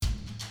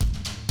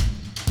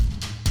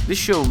This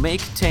show may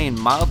contain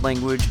mild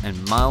language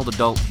and mild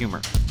adult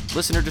humor.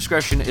 Listener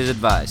discretion is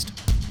advised.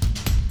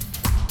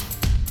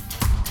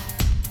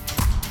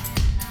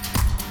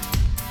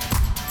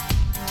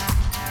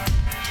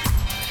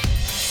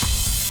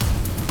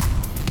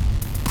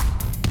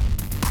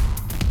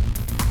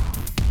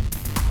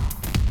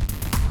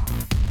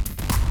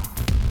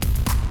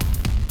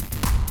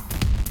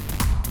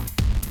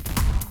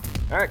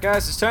 Alright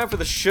guys, it's time for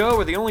the show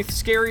where the only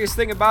scariest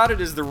thing about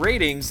it is the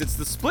ratings. It's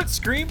the Split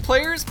Screen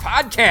Players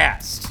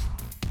Podcast.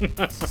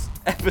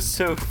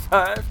 Episode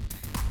 5,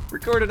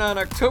 recorded on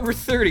October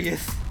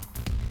 30th.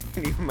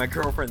 And even my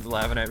girlfriend's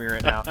laughing at me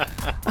right now.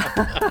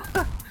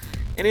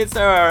 And it's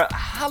our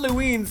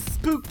Halloween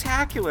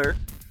Spooktacular,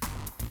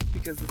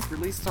 because it's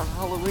released on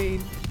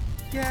Halloween.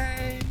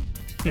 Yay!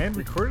 And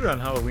recorded on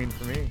Halloween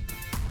for me.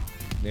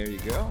 There you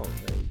go,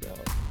 there you go.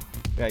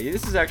 Yeah,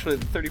 this is actually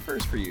the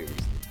 31st for you.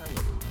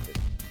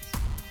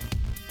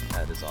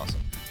 That is awesome.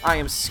 I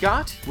am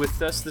Scott.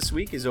 With us this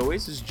week, as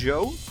always, is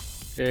Joe.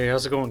 Hey,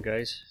 how's it going,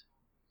 guys?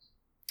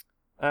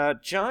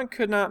 John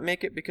could not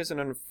make it because of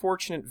an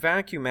unfortunate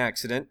vacuum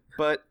accident,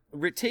 but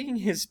taking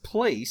his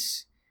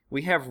place,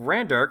 we have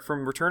Randark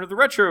from Return of the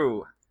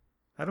Retro.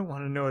 I don't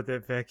want to know what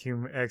that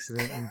vacuum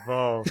accident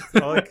involved.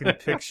 All I can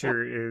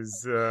picture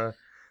is,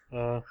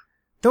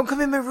 don't come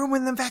in my room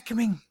when I'm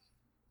vacuuming.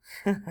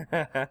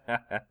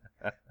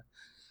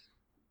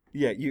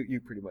 Yeah,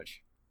 you pretty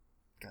much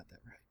got that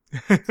right.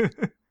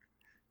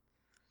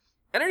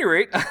 At any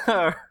rate,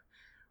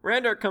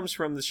 Randark comes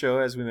from the show,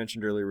 as we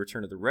mentioned earlier,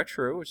 Return of the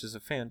Retro, which is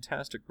a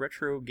fantastic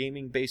retro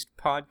gaming-based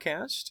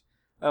podcast.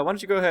 Why don't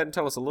you go ahead and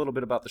tell us a little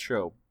bit about the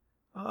show?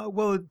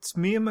 Well, it's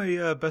me and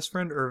my best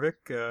friend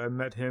Ervik. I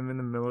met him in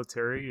the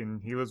military,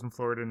 and he lives in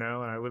Florida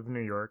now, and I live in New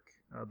York.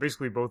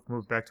 Basically, both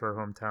moved back to our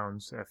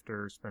hometowns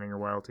after spending a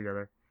while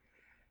together.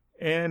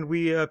 And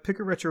we pick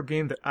a retro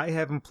game that I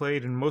haven't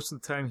played, and most of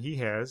the time he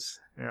has.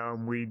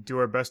 We do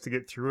our best to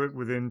get through it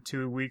within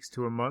 2 weeks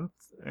to a month,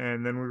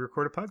 and then we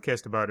record a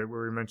podcast about it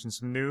where we mention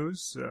some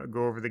news,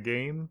 go over the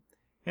game,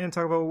 and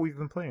talk about what we've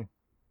been playing.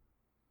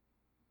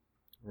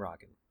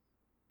 Rockin'.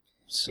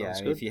 Sounds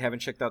good. good. If you haven't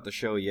checked out the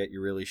show yet,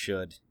 you really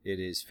should. It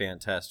is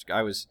fantastic.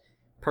 I was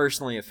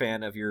personally a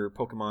fan of your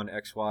Pokemon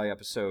XY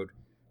episode,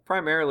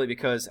 primarily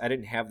because I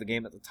didn't have the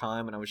game at the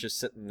time, and I was just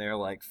sitting there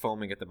like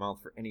foaming at the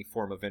mouth for any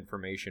form of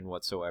information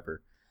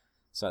whatsoever.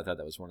 So I thought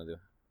that was one of the...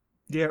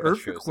 Yeah,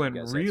 best shows Ervik that went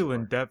you guys real explore.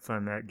 in depth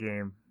on that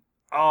game.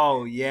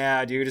 Oh,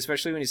 yeah, dude.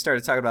 Especially when you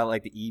started talking about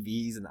like the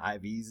EVs and the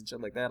IVs and shit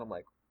like that. I'm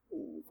like,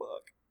 oh,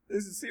 fuck.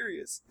 This is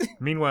serious.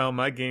 Meanwhile,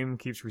 my game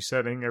keeps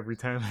resetting every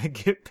time I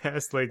get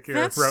past like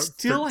That's Route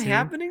still 13.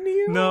 happening to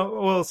you? No,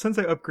 well, since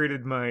I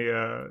upgraded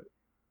my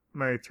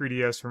my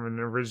 3DS from an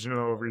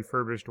original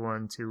refurbished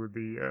one to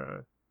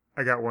the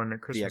I got one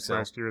at Christmas XL.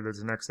 last year that's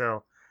an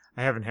XL.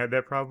 I haven't had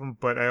that problem,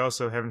 but I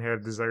also haven't had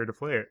a desire to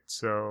play it.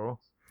 So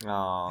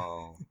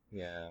Oh,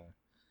 yeah.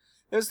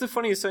 It was the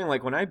funniest thing,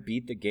 like, when I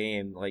beat the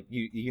game, like,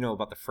 you know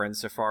about the Friend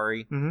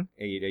Safari? Mhm.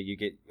 And, you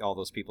get all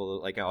those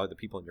people, like, all the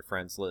people in your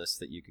friends list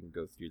that you can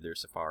go through their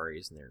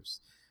safaris, and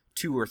there's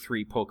 2 or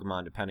 3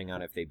 Pokemon, depending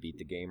on if they beat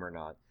the game or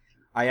not.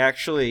 I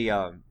actually,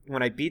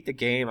 when I beat the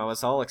game, I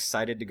was all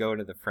excited to go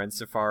into the Friend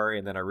Safari,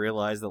 and then I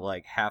realized that,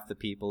 like, half the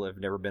people have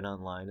never been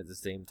online at the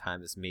same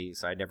time as me,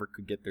 so I never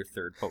could get their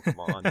third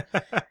Pokemon.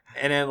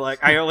 And then,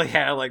 like, I only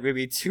had, like,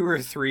 maybe 2 or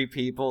 3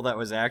 people that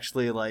was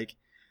actually, like,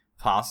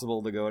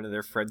 possible to go into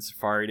their Friend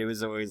Safari. And it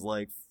was always,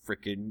 like,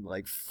 freaking,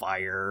 like,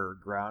 fire or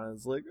ground. And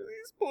it's like,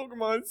 these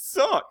Pokemon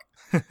suck.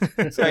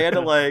 So I had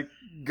to, like,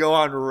 go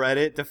on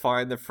Reddit to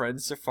find the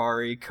Friend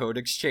Safari code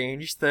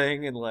exchange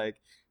thing. And, like,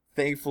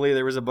 thankfully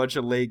there was a bunch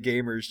of late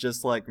gamers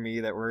just like me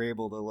that were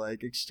able to,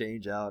 like,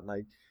 exchange out. And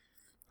I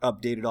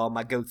updated all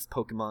my ghost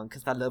Pokemon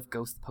because I love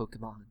ghost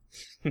Pokemon.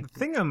 The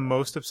thing I'm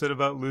most upset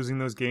about losing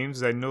those games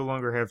is I no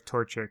longer have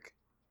Torchic.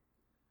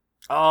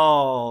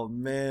 Oh,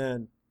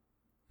 man.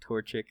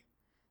 Torchic.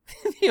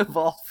 The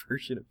evolved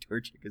version of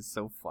Torchic is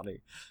so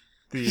funny.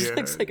 The He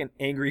looks like an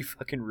angry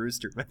fucking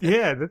rooster, man.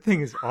 yeah, that thing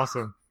is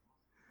awesome.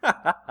 It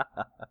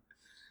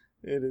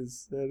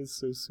is. That is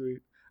so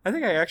sweet. I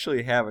think I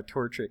actually have a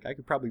Torchic. I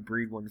could probably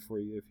breed one for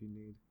you if you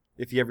need.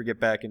 If you ever get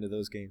back into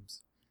those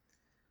games.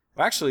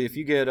 Well, actually, if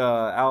you get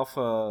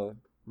Alpha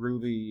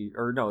Ruby,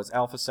 or no, it's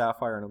Alpha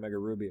Sapphire and Omega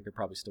Ruby, I could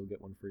probably still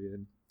get one for you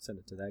and send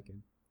it to that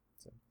game.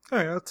 So. All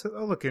right,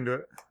 I'll look into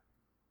it.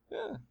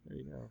 Yeah, there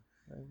you go.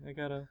 I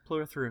got a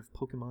plethora of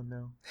Pokemon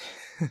now.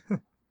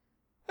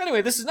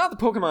 Anyway, this is not the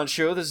Pokemon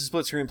show. This is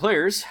Split Screen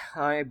Players.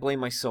 I blame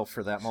myself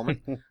for that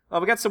moment.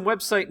 We got some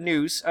website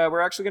news.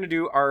 We're actually going to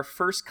do our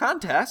first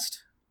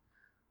contest.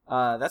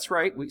 That's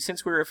right.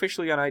 Since we're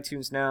officially on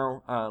iTunes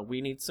now,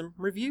 we need some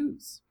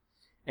reviews.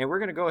 And we're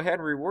going to go ahead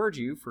and reward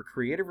you for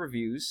creative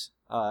reviews.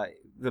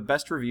 The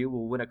best review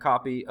will win a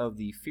copy of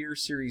the Fear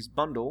Series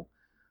bundle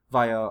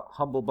via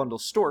Humble Bundle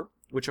Store,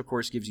 which of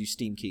course gives you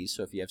Steam keys.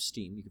 So if you have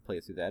Steam, you can play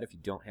it through that. If you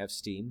don't have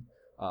Steam,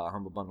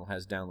 Humble Bundle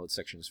has download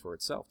sections for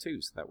itself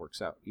too, so that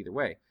works out either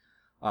way.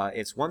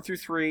 It's 1 through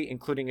 3,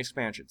 including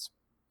expansions.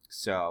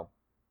 So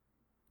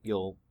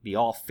you'll be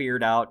all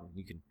feared out, and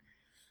you can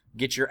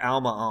get your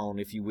Alma on,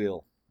 if you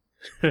will.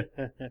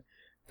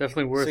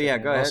 Definitely worth So, yeah,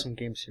 it. go ahead. Awesome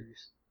game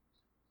series.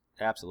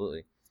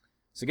 Absolutely.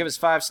 So give us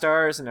 5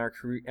 stars and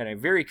a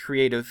very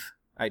creative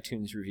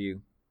iTunes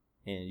review,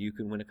 and you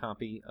can win a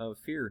copy of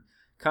Fear.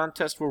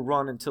 Contest will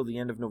run until the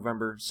end of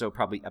November, so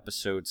probably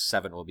episode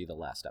 7 will be the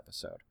last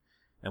episode,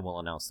 and we'll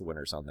announce the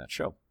winners on that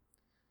show.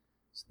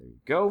 So there you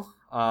go.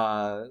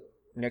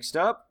 Next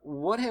up,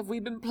 what have we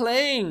been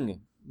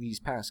playing these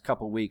past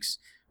couple weeks?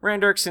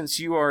 Randark, since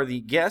you are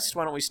the guest,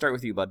 why don't we start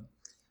with you, bud?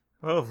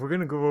 Well, if we're going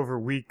to go over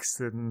weeks,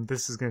 then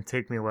this is going to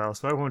take me a while,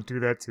 so I won't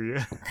do that to you.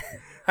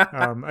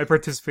 I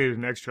participated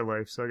in Extra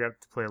Life, so I got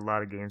to play a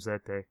lot of games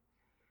that day.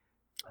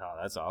 Oh,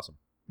 that's awesome.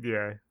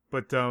 Yeah,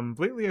 but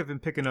lately I've been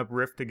picking up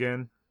Rift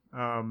again.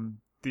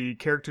 The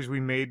characters we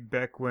made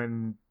back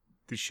when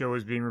the show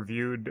was being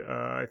reviewed,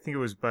 I think it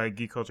was by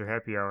Geek Culture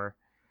Happy Hour,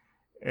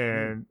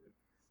 and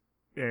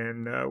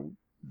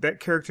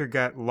that character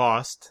got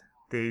lost.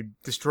 They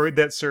destroyed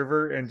that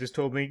server and just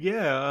told me,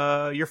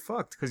 yeah, you're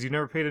fucked because you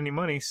never paid any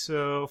money,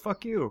 so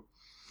fuck you.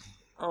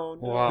 Oh,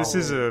 no. Wow. This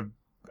is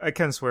I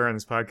can swear on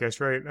this podcast,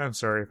 right? I'm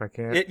sorry if I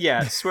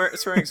can't.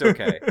 Swearing's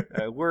okay.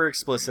 We're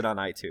explicit on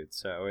iTunes,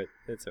 so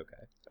it's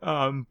okay.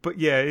 But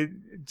yeah, it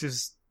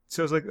just,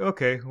 so I was like,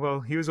 okay, well,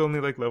 he was only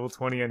like level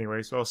 20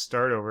 anyway, so I'll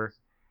start over.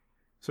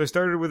 So I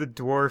started with a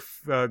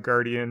dwarf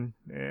guardian,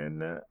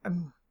 and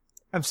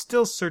I'm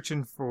still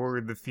searching for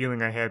the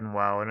feeling I had in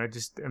WoW, and I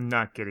just am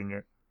not getting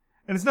it.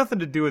 And it's nothing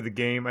to do with the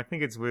game. I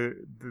think it's with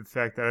the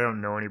fact that I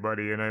don't know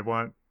anybody, and I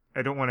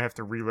don't want to have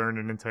to relearn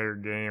an entire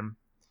game.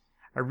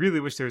 I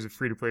really wish there was a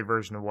free-to-play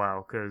version of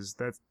WoW, because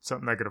that's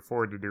something I could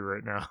afford to do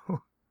right now.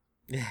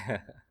 Yeah,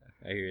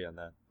 I hear you on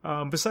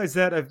that. Besides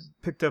that, I've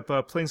picked up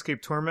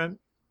Planescape Torment.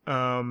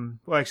 Well,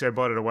 actually, I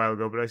bought it a while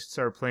ago, but I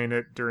started playing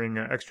it during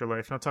Extra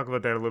Life, and I'll talk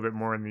about that a little bit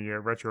more in the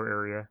retro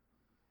area.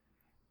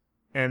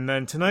 And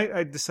then tonight,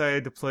 I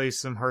decided to play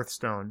some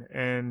Hearthstone,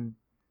 and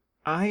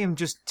I am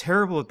just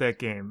terrible at that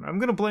game. I'm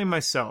going to blame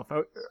myself.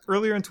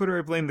 Earlier on Twitter,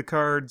 I blamed the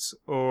cards,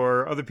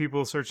 or other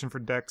people searching for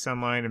decks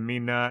online and me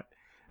not.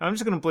 I'm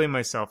just going to blame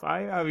myself.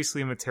 I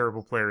obviously am a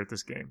terrible player at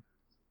this game.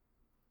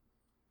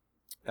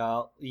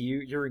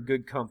 You're in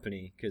good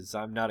company, because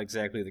I'm not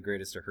exactly the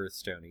greatest at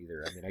Hearthstone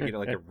either. I mean, I get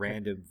like a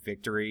random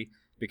victory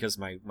because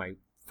my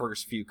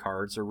first few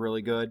cards are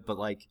really good, but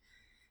like,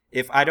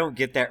 if I don't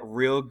get that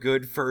real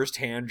good first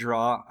hand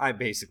draw, I'm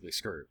basically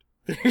screwed.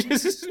 There's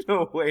just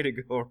no way to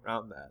go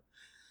around that.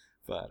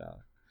 But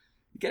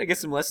you gotta get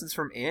some lessons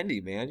from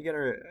Andy, man.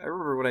 I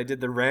remember when I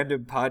did the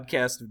random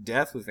podcast of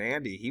death with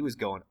Andy, he was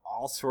going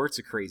all sorts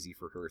of crazy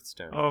for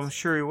Hearthstone. Oh, I'm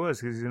sure he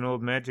was, because he's an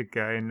old Magic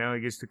guy, and now he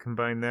gets to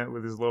combine that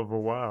with his love of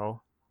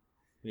WoW.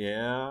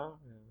 Yeah.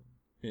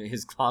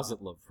 His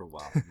closet love for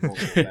WoW. We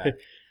won't go back.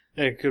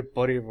 A good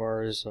buddy of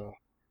ours,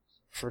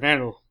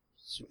 Fernando,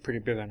 is pretty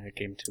big on that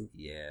game too.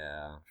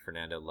 Yeah,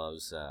 Fernando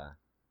loves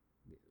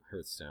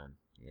Hearthstone.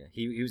 Yeah,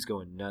 he was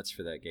going nuts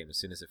for that game. As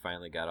soon as it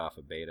finally got off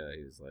of beta,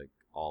 he was like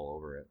all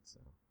over it. So,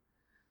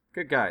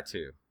 good guy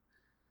too.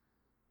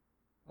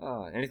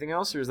 Anything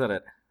else, or is that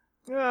it?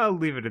 I'll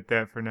leave it at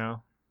that for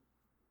now.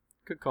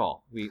 Good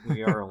call. We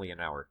are only an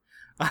hour.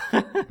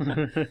 All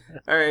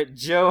right,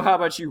 Joe. How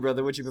about you,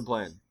 brother? What you been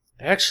playing?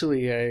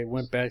 Actually, I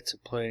went back to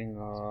playing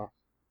the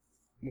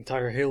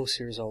entire Halo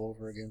series all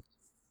over again.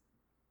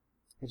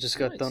 I just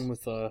got done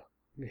with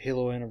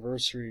Halo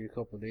Anniversary a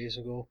couple of days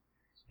ago,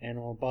 and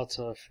I'm about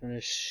to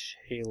finish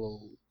Halo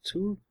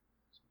 2.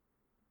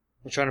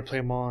 I'm trying to play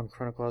them all in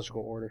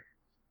chronological order,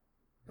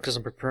 because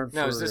I'm preparing for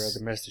the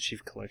Master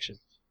Chief Collection.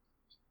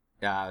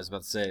 Yeah, I was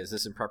about to say, is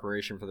this in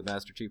preparation for the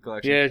Master Chief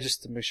Collection? Yeah,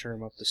 just to make sure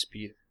I'm up to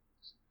speed.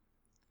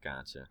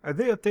 Gotcha. Are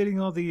they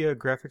updating all the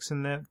graphics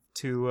in that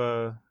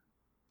to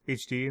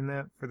HD in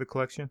that for the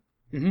collection?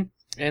 Mm-hmm.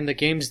 And the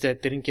games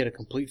that didn't get a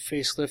complete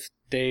facelift,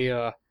 they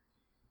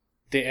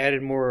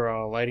added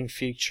more lighting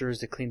features.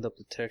 They cleaned up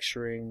the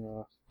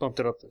texturing,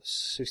 bumped it up to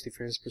 60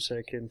 frames per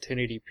second,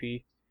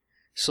 1080p.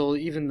 So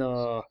even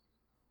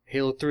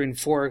Halo 3 and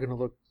 4 are going to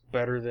look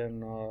better than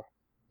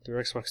their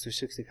Xbox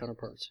 360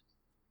 counterparts.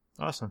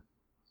 Awesome.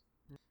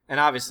 And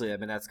obviously, I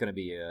mean, that's going to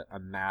be a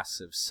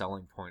massive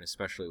selling point,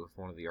 especially with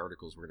one of the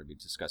articles we're going to be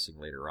discussing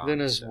later on.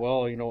 Then as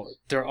well,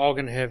 they're all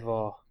going to have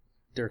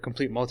their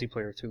complete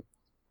multiplayer too.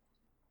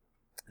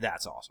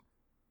 That's awesome.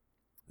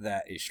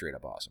 That is straight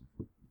up awesome.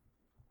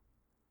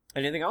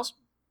 Anything else?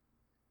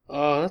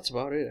 That's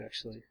about it,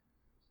 actually.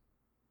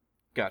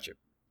 Gotcha.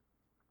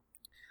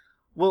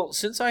 Well,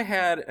 since I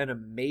had an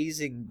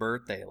amazing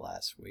birthday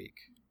last week,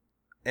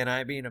 and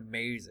I mean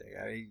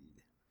amazing,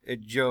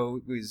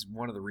 Joe was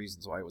one of the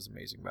reasons why it was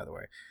amazing, by the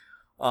way.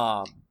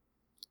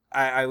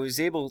 I was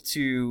able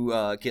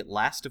to get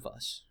Last of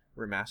Us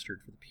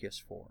remastered for the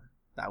PS4.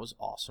 That was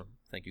awesome.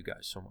 Thank you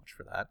guys so much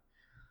for that.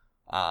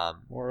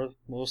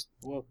 Most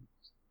welcome.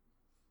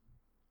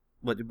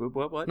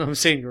 What? No, I'm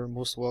saying you're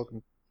most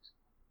welcome.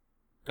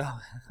 Oh,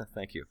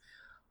 thank you.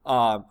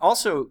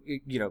 Also,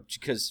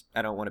 because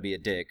I don't want to be a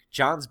dick,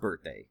 John's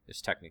birthday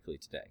is technically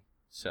today.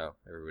 So,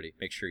 everybody,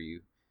 make sure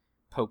you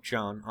poke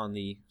John on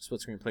the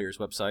Split Screen Players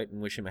website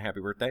and wish him a happy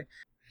birthday.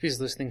 If he's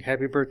listening,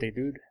 happy birthday,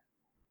 dude.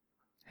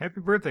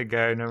 Happy birthday,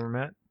 guy I never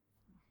met.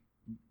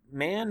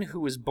 Man who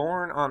was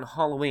born on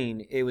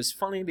Halloween. It was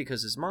funny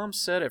because his mom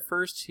said at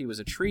first he was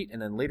a treat, and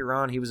then later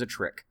on he was a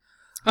trick.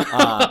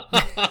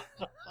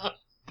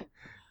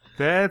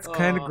 That's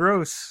kind of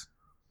gross.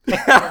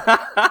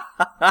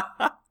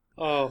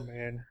 Oh,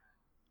 man.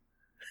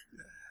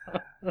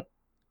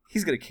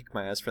 He's gonna kick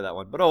my ass for that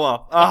one, but oh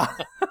well.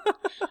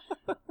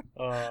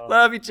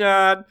 Love you,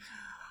 John.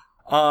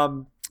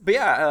 But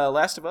yeah,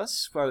 Last of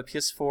Us for the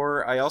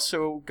PS4. I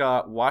also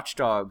got Watch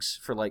Dogs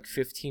for like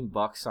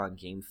 $15 on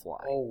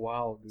GameFly. Oh,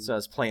 wow, dude. So I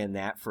was playing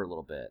that for a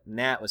little bit, and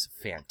that was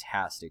a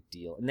fantastic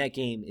deal. And that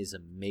game is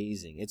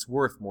amazing. It's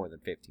worth more than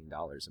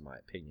 $15 in my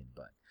opinion,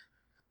 but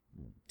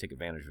take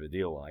advantage of the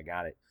deal while I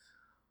got it.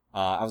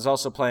 I was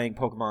also playing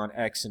Pokemon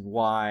X and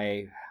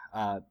Y,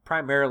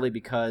 primarily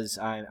because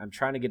I'm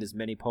trying to get as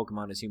many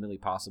Pokemon as humanly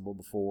possible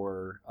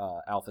before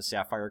Alpha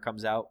Sapphire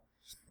comes out.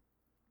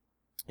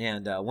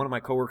 And one of my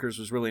coworkers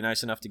was really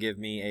nice enough to give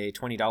me a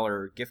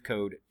 $20 gift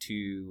code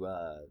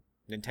to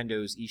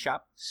Nintendo's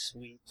eShop.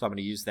 Sweet. So I'm going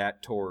to use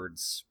that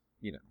towards,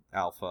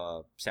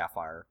 Alpha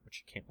Sapphire,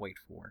 which I can't wait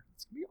for.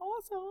 It's going to be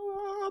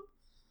awesome.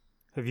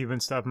 Have you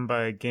been stopping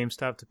by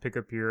GameStop to pick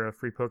up your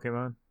free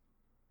Pokemon?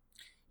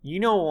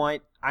 You know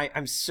what?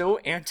 I'm so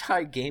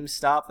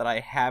anti-GameStop that I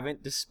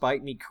haven't,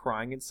 despite me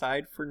crying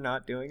inside for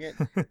not doing it.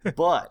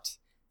 But,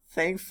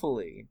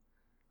 thankfully,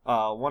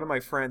 one of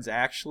my friends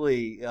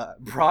actually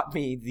brought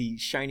me the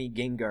shiny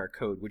Gengar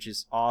code, which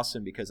is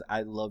awesome because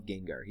I love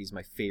Gengar. He's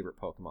my favorite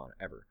Pokemon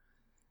ever.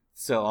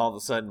 So all of a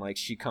sudden, like,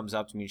 she comes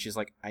up to me and she's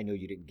like, I know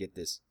you didn't get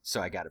this,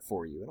 so I got it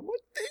for you. And I'm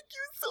like, thank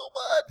you so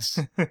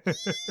much!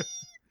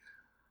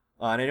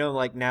 And I know,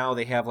 like, now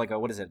they have, like,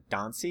 what is it,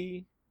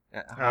 Dancy?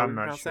 I'm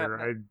not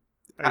sure.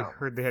 I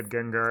heard they had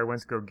Gengar. I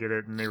went to go get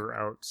it, and they were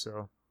out,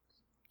 so...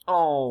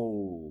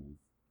 Oh,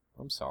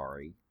 I'm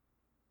sorry.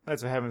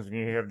 That's what happens when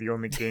you have the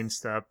only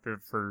GameStop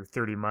for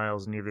 30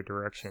 miles in either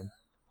direction.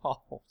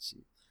 Oh,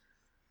 gee.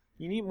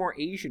 You need more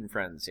Asian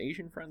friends.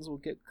 Asian friends will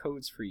get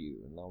codes for you,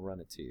 and they'll run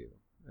it to you.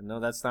 And no,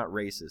 that's not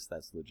racist.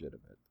 That's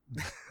legitimate.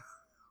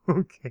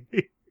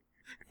 Okay.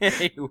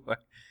 Anyway.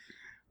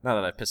 Now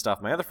that I pissed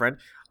off my other friend.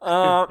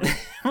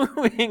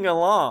 Moving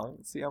along.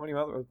 Let's see how many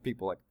other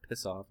people I can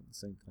piss off at the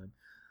same time.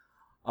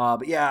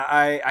 But yeah,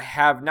 I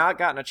have not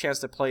gotten a chance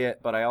to play it,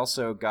 but I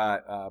also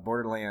got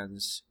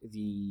Borderlands,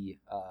 the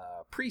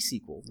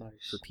pre-sequel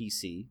for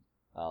PC.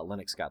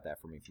 Linux got that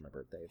for me for my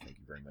birthday. Thank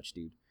you very much,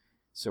 dude.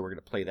 So we're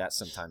going to play that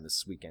sometime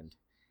this weekend.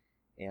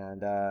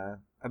 And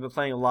I've been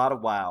playing a lot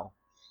of WoW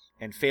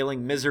and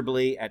failing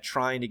miserably at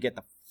trying to get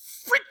the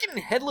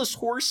freaking Headless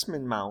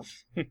Horseman mount.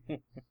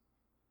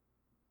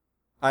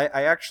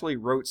 I actually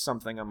wrote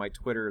something on my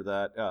Twitter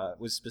that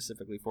was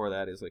specifically for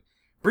that. Is like,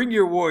 bring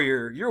your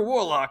warrior, your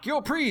warlock,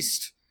 your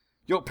priest.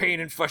 Your pain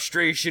and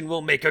frustration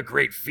will make a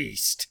great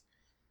feast.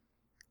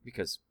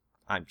 Because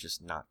I'm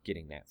just not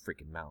getting that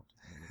freaking mount.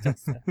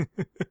 It's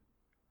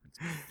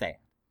sad.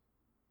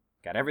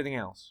 Got everything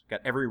else.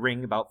 Got every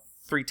ring about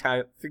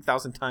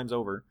 3,000 times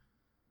over.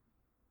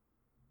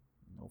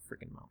 No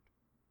freaking mount.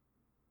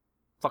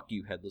 Fuck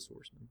you, Headless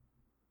Horseman.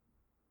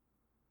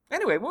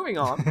 Anyway, moving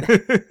on.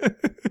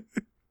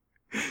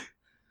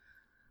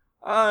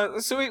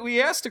 So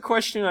we asked a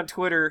question on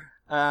Twitter,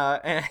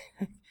 and,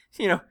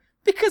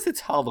 because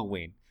it's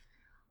Halloween.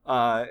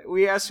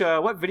 We asked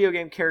what video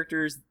game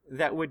characters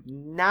that would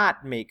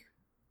not make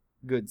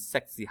good,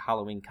 sexy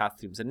Halloween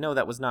costumes. And no,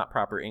 that was not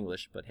proper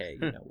English, but hey,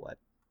 you know what?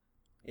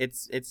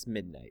 It's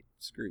midnight.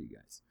 Screw you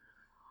guys.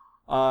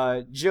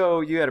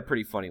 Joe, you had a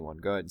pretty funny one.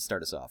 Go ahead and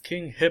start us off.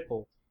 King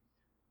Hippo.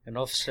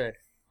 Enough said.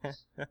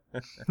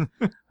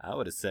 I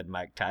would have said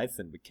Mike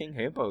Tyson, but King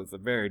Hippo is a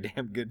very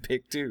damn good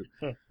pick, too.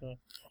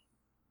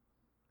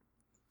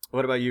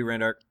 What about you,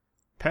 Randark?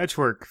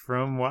 Patchwork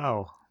from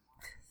WoW.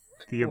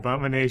 The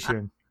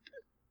Abomination.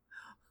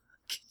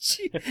 Could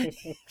you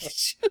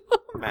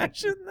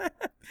imagine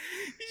that?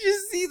 You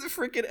just see the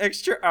freaking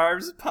extra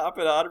arms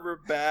popping out of her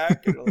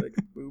back, and like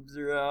boobs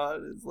are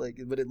out. It's like,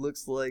 but it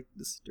looks like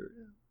the story.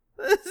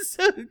 That's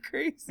so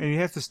crazy. And you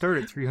have to start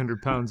at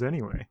 300 pounds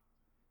anyway.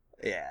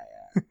 Yeah.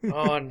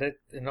 Oh, and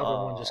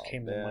another one just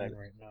came to mind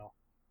right now.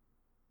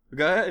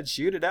 Go ahead,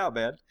 shoot it out,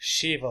 man.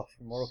 Shiva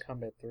from Mortal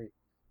Kombat 3.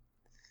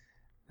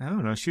 I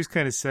don't know. She was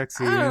kind of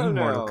sexy in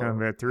Mortal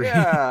Kombat 3.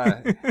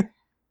 Yeah.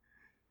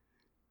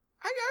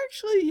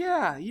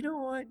 Yeah. You know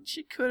what?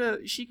 She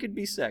could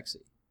be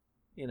sexy.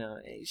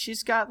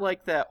 She's got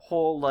like that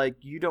whole like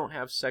you don't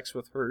have sex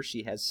with her,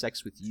 she has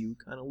sex with you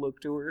kind of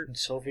look to her. In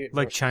Soviet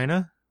like Russia.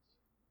 China?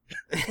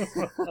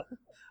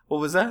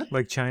 What was that?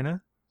 Like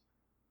China?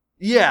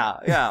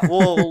 Yeah.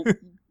 Well,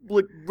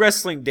 like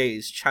wrestling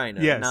days, China,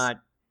 yes.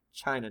 Not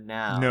China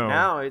now. No.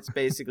 Now it's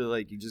basically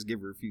like you just give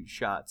her a few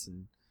shots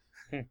and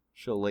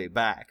she'll lay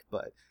back.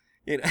 But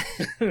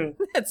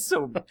that's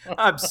so.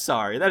 I'm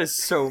sorry. That is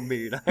so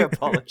mean. I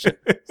apologize.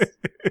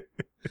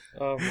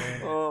 Oh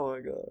man. Oh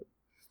my god.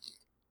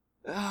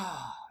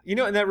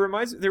 And that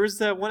reminds me. There was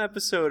that one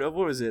episode of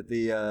what was it?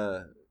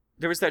 There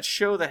was that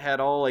show that had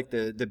all like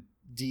the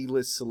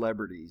D-list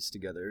celebrities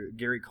together.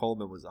 Gary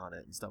Coleman was on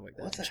it and stuff like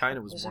that. What the China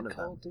hell was one it of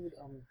called, them. dude?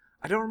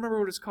 I don't remember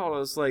what it's called. It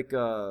was like,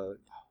 oh god,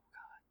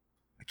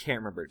 I can't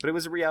remember it. But it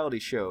was a reality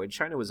show, and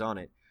China was on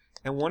it.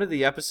 And one of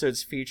the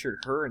episodes featured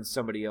her and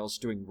somebody else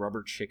doing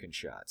rubber chicken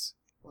shots.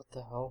 What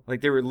the hell?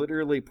 Like, they were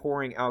literally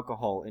pouring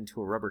alcohol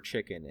into a rubber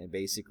chicken and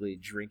basically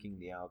drinking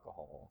the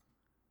alcohol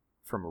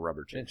from a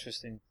rubber chicken.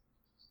 Interesting.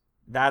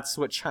 That's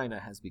what China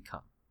has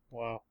become.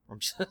 Wow. I'm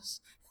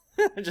just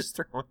just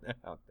throwing that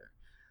out there.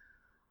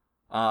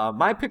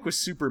 My pick was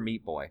Super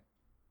Meat Boy,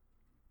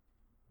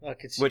 I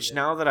could see which that.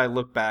 now that I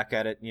look back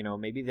at it,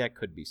 maybe that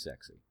could be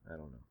sexy. I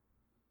don't know.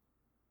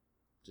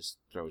 Just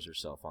throws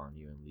herself on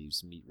you and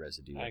leaves meat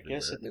residue I everywhere.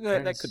 guess it That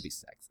depends. could be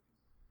sexy.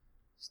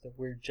 It's the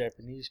weird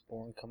Japanese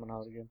porn coming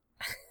out again.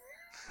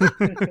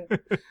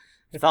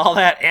 With all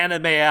that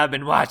anime I've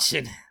been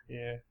watching.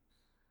 Yeah.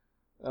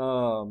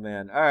 Oh,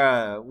 man.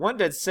 One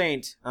Dead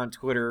Saint on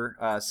Twitter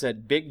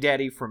said Big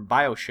Daddy from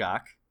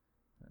Bioshock.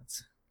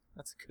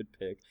 That's a good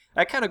pick.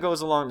 That kind of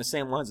goes along the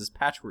same lines as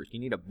Patchwork. You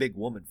need a big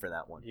woman for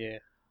that one. Yeah.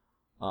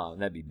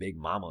 That'd be Big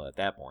Mama at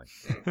that point.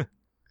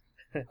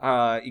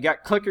 You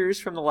got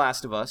Clickers from The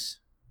Last of Us,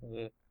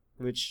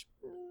 which,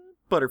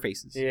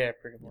 butterfaces. Yeah,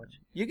 pretty much.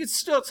 You could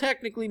still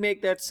technically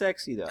make that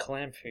sexy, though.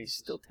 Clam face.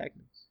 Still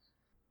technically.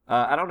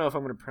 I don't know if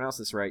I'm going to pronounce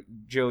this right.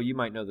 Joe, you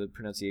might know the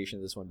pronunciation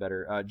of this one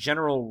better.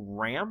 General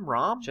Ram?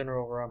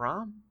 General Ram.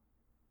 Ram?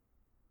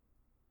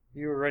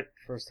 You were right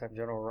the first time,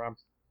 General Ram.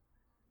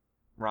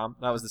 Ram?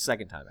 That was the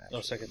second time, actually.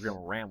 Oh, second.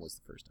 General Ram was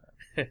the first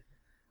time.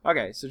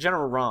 Okay, so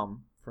General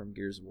Ram from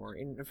Gears of War.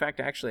 In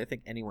fact, actually, I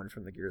think anyone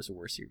from the Gears of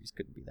War series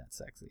couldn't be that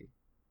sexy.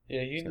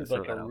 Yeah, you Just need gonna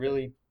like throw that a out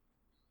really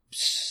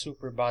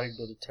super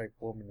bodybuilder type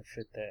woman to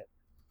fit that.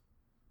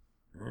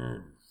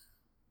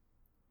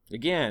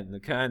 Again, the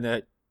kind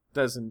that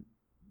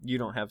you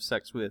don't have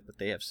sex with, but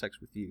they have sex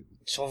with you.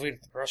 Soviet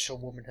Russia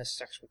woman has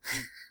sex with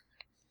you.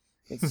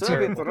 In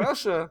Soviet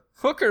Russia,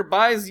 hooker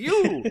buys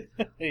you.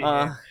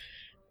 Yeah.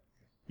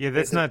 Yeah,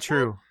 that's not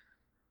true.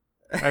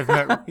 I've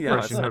met Yeah,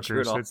 it's Russian not true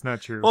at hookers. all. It's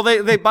not true. Well,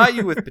 they buy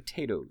you with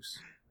potatoes.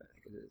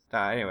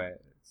 Anyway.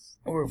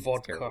 Or It's a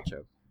vodka. terrible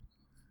joke.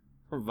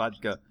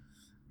 Vodka.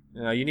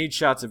 You need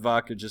shots of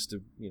vodka just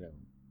to,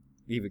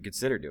 even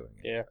consider doing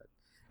it. Yeah.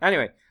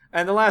 Anyway,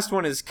 and the last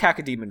one is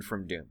Cacodemon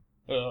from Doom.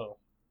 Oh.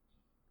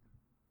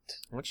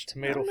 Which,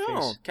 Tomato I don't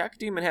know. face.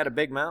 Cacodemon had a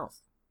big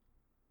mouth.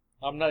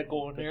 I'm not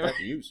going Put there. that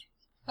to use.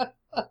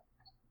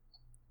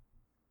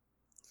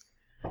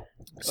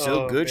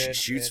 So Oh, good man, she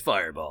shoots man.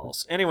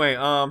 fireballs. Anyway,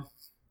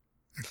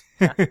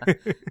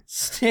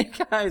 Snake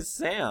Eyes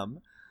Sam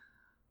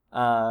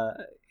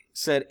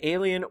said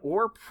Alien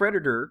or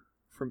Predator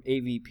from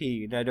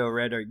AVP. And I know,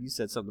 Red, you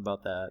said something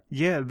about that.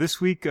 Yeah, this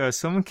week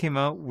someone came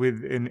out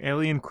with an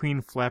Alien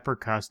Queen flapper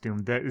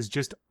costume that is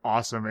just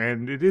awesome,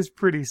 and it is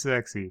pretty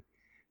sexy.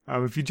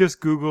 If you just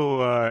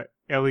Google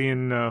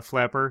Alien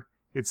flapper,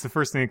 it's the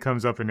first thing that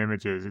comes up in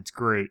images. It's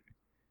great.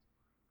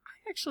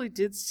 I actually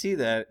did see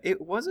that.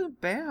 It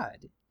wasn't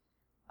bad.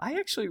 I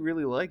actually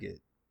really like it.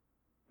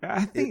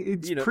 I think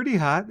it's you know- pretty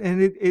hot,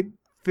 and it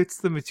fits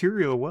the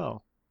material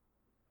well.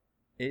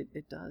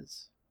 It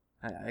does.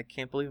 I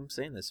can't believe I'm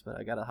saying this, but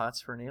I got a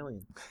hots for an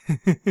alien.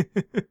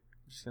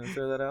 Just gonna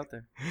throw that out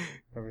there.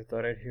 Never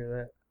thought I'd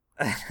hear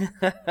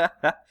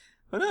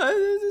But no,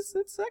 it's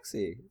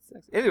sexy. It's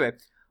sexy. Anyway,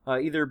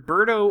 either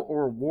Birdo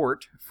or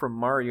Wart from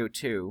Mario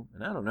 2.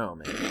 And I don't know,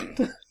 man.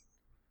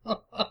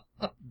 that.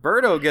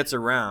 Birdo gets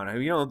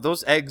around.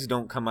 Those eggs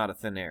don't come out of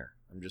thin air.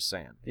 I'm just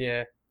saying.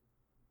 Yeah.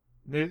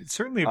 It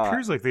certainly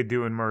appears like they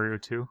do in Mario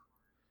 2.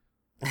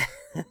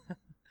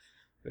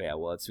 Yeah,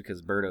 well, it's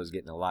because Birdo's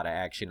getting a lot of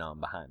action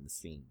on behind the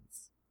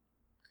scenes.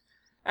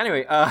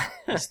 Anyway,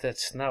 It's that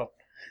snout.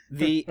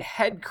 the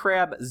head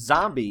crab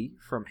zombie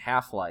from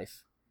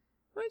Half-Life,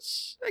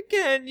 which,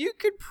 again, you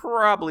could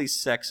probably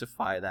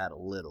sexify that a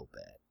little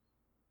bit.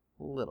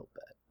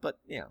 But,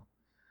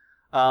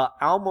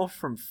 Alma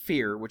from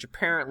Fear, which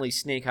apparently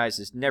Snake Eyes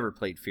has never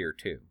played Fear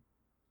 2.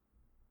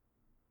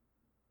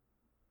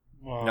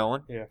 No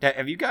one? Yeah.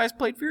 Have you guys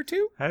played Fear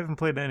 2? I haven't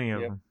played any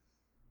of Yep. them.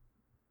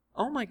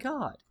 Oh my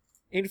god.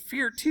 In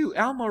Fear 2,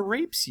 Alma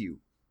rapes you.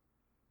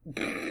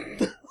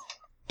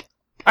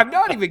 I'm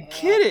not even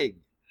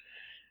kidding.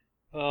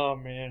 Oh,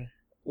 man.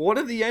 One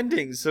of the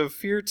endings of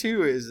Fear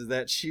 2 is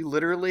that she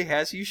literally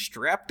has you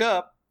strapped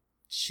up,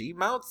 she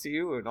mounts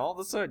you, and all of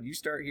a sudden you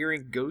start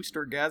hearing ghost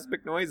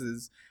orgasmic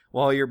noises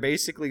while you're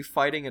basically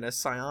fighting in a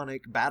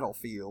psionic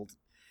battlefield.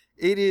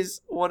 It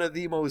is one of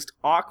the most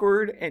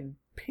awkward and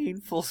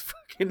painful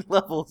fucking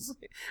levels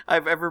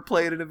I've ever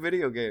played in a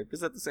video game.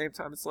 Because at the same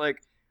time, it's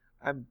like,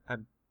 I'm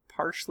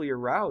partially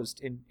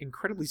aroused and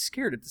incredibly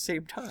scared at the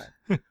same time.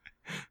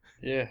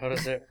 Yeah, how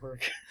does that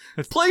work?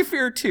 Play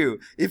Fear 2.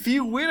 If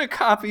you win a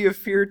copy of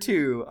Fear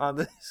 2 on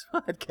this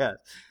podcast,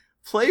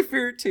 play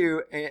Fear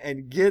 2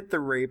 and get the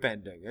rape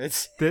ending.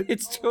 It's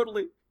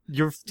totally...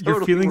 Your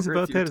totally feelings worth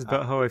about your that is about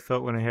time. how I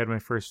felt when I had my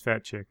first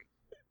fat chick.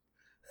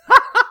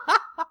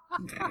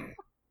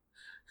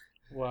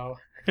 Wow.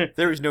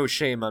 There was no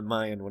shame on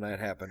my end when that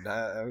happened.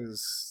 I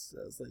was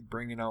like,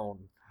 bring it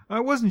on. I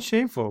wasn't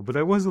shameful, but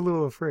I was a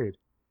little afraid.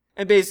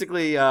 And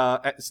basically,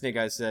 Snake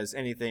Eyes says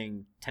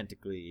anything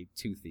tentacly,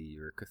 toothy,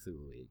 or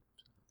Cthulhu.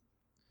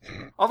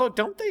 Although,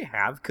 don't they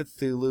have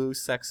Cthulhu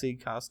sexy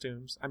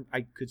costumes?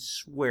 I could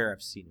swear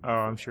I've seen them. Oh,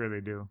 I'm sure they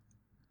do.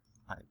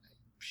 I'm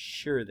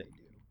sure they do.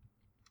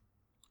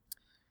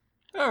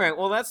 All right,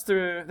 well, that's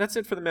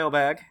it for the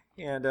mailbag.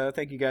 And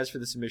thank you guys for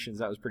the submissions.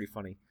 That was pretty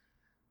funny.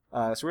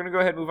 So we're going to go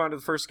ahead and move on to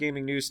the first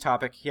gaming news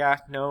topic. Yeah,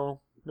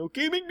 no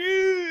gaming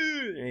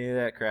news! Any of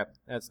that crap.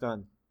 That's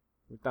done.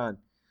 We're done.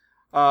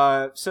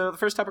 So the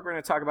first topic we're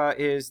going to talk about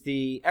is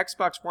the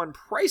Xbox One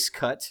price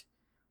cut.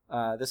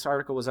 This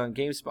article was on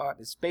GameSpot.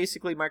 It's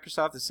basically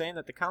Microsoft is saying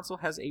that the console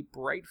has a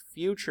bright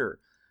future.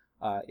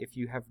 If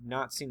you have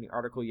not seen the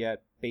article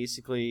yet,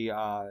 basically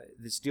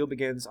this deal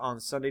begins on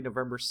Sunday,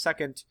 November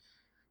 2nd.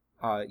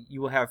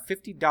 You will have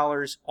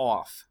 $50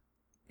 off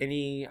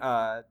any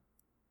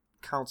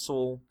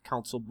console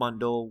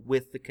bundle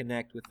with the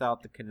Kinect,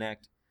 without the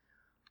Kinect.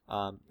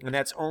 And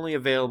that's only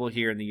available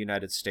here in the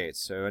United States.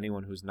 So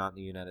anyone who's not in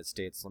the United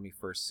States, let me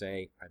first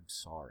say, I'm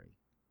sorry.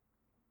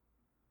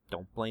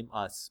 Don't blame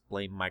us,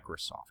 blame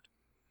Microsoft.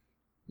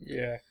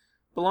 Yeah.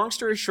 But long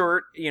story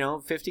short,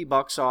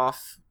 $50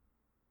 off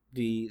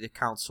the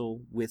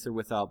console with or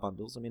without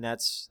bundles. I mean,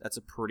 that's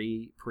a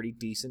pretty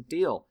decent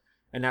deal.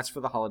 And that's for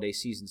the holiday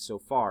season so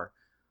far.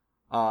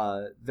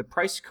 The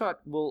price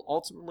cut will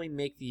ultimately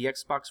make the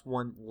Xbox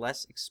One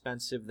less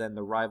expensive than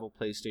the rival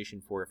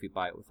PlayStation 4 if you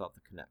buy it without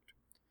the Kinect.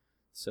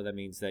 So that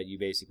means that you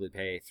basically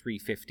pay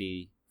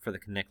 $350 for the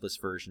Kinectless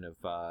version of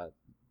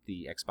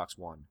the Xbox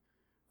One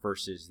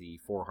versus the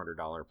 $400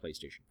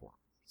 PlayStation 4.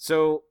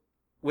 So,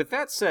 with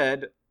that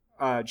said,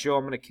 Joe,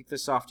 I'm going to kick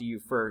this off to you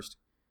first.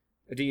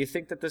 Do you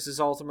think that this is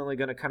ultimately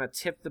going to kind of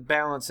tip the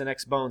balance in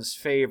Xbone's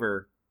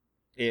favor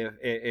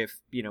if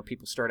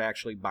people start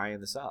actually buying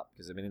this up?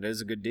 Because, I mean, it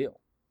is a good deal.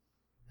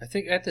 I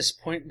think at this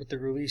point, with the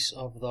release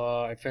of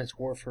the Advanced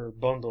Warfare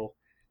bundle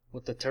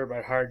with the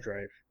terabyte hard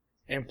drive,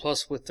 and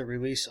plus with the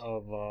release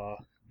of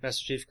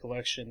Master Chief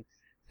Collection,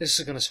 this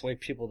is going to sway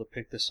people to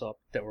pick this up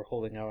that were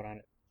holding out on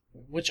it.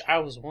 Which I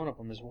was one of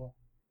them as well.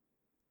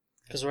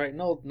 Because right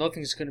now,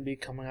 nothing's going to be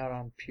coming out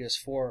on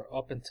PS4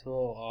 up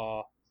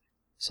until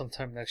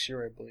sometime next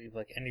year, I believe.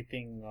 Like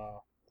anything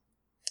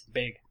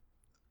big.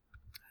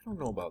 I don't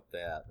know about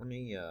that. Let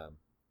me.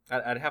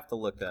 I'd have to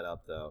look that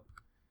up though.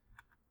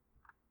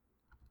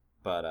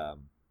 But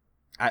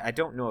I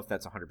don't know if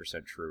that's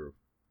 100% true.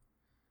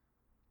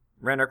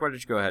 Randark, why don't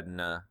you go ahead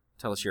and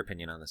tell us your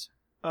opinion on this?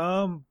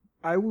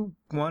 I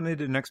wanted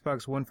an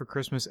Xbox One for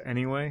Christmas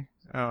anyway.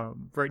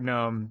 Right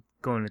now I'm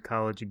going to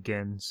college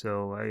again,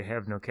 so I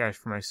have no cash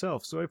for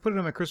myself. So I put it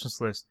on my Christmas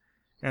list,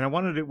 and I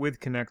wanted it with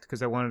Kinect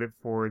because I wanted it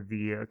for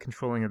the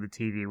controlling of the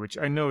TV, which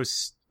I know is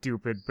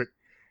stupid, but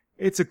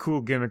it's a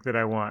cool gimmick that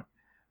I want.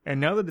 And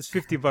now that it's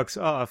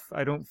 $50 off,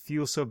 I don't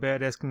feel so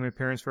bad asking my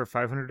parents for a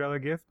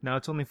 $500 gift. Now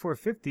it's only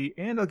 $450,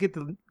 and I'll get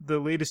the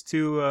latest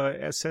two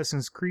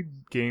Assassin's Creed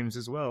games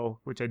as well,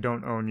 which I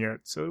don't own yet.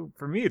 So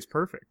for me, it's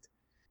perfect.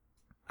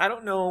 I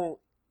don't know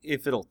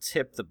if it'll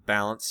tip the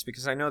balance,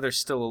 because I know there's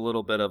still a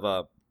little bit of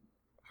a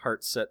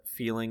heart-set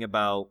feeling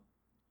about,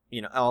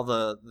 all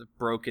the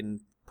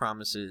broken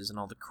promises and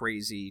all the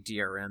crazy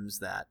DRMs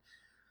that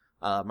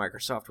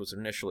Microsoft was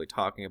initially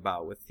talking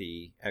about with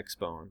the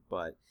Xbone.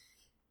 But,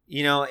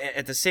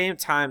 at the same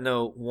time,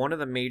 though, one of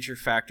the major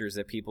factors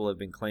that people have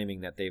been claiming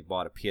that they've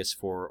bought a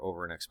PS4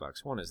 over an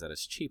Xbox One is that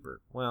it's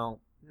cheaper.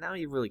 Well, now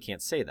you really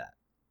can't say that.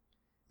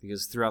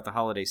 Because throughout the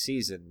holiday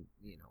season,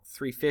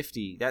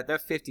 $350, that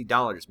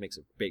 $50 makes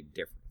a big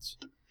difference.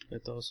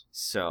 It does.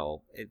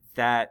 So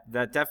that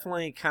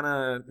definitely kind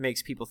of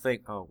makes people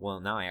think, oh, well,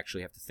 now I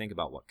actually have to think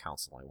about what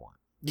console I want.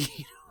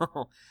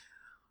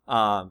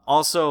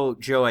 Also,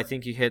 Joe, I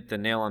think you hit the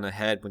nail on the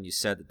head when you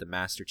said that the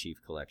Master Chief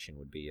Collection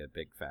would be a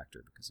big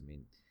factor. Because, I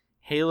mean,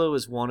 Halo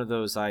is one of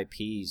those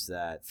IPs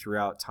that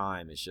throughout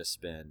time has just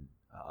been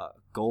a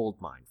gold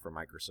mine for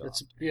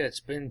Microsoft. It's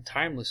been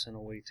timeless in a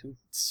way, too.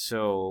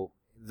 So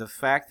the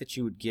fact that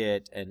you would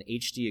get an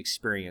HD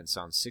experience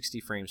on 60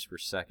 frames per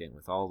second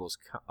with all those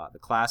the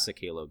classic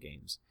Halo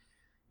games,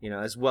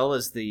 as well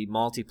as the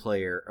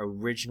multiplayer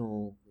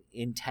original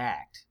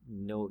intact,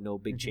 no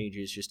big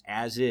changes, just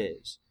as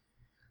is,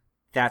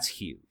 that's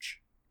huge.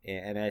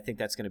 And I think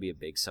that's going to be a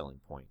big selling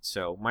point.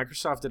 So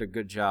Microsoft did a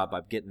good job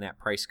of getting that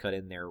price cut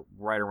in there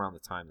right around the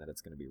time that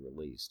it's going to be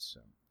released. So,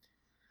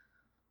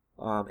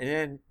 and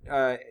then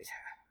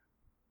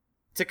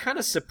to kind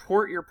of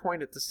support your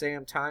point at the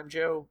same time,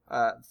 Joe,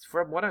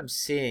 from what I'm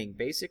seeing,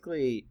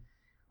 basically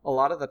a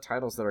lot of the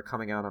titles that are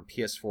coming out on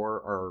PS4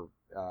 are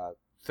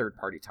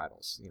third-party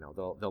titles.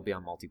 They'll be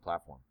on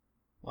multi-platform.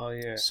 Oh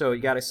yeah. So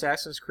you got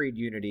Assassin's Creed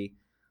Unity,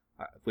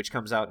 which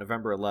comes out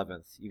November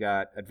 11th. You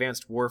got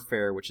Advanced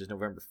Warfare, which is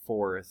November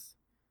 4th.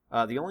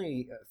 The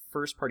only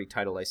first-party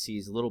title I see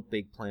is Little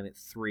Big Planet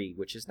 3,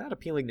 which is not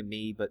appealing to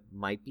me, but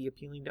might be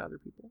appealing to other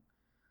people.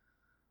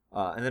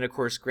 And then, of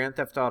course, Grand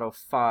Theft Auto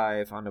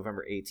 5 on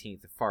November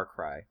 18th, and Far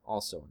Cry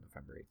also on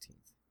November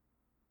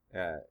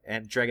 18th.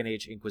 And Dragon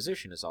Age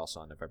Inquisition is also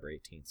on November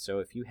 18th. So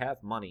if you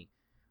have money,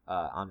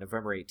 On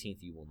November 18th,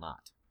 you will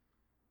not.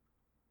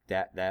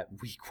 That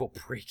week will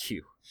break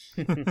you.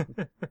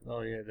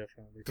 Oh yeah,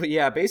 definitely. But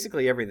yeah,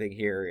 basically everything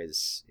here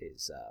is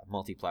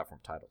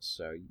multi-platform titles,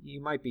 so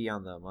you might be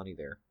on the money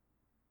there.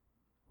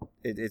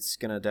 It's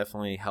gonna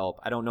definitely help.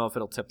 I don't know if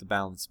it'll tip the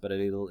balance, but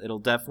it'll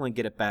definitely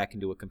get it back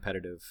into a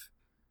competitive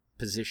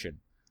position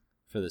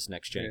for this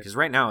next gen. Because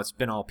right now it's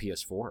been all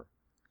PS4.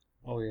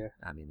 Oh yeah.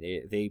 I mean,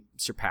 they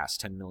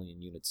surpassed 10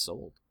 million units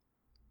sold.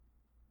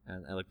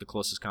 And like the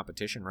closest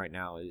competition right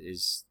now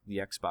is the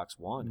Xbox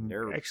One. And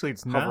they're Actually,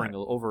 it's hovering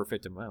not. over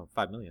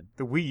 5 million.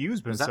 The Wii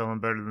U's been Was that- selling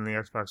better than the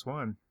Xbox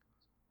One.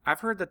 I've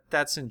heard that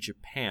that's in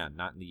Japan,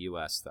 not in the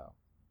U.S. though.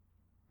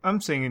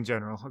 I'm saying in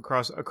general,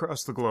 across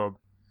the globe.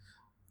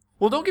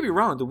 Well, don't get me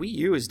wrong. The Wii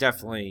U is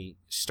definitely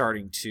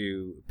starting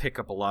to pick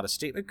up a lot of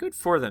steam. Good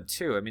for them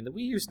too. I mean, the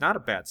Wii U is not a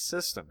bad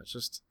system. It's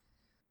just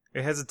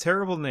It has a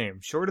terrible name.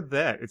 Short of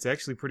that, it's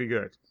actually pretty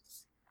good.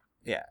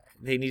 yeah,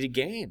 they needed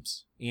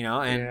games, you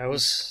know. And Yeah, I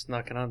was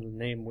knocking on the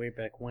name way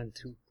back when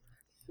too.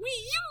 Wii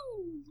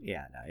U.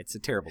 Yeah, no, it's a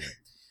terrible name.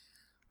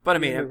 But I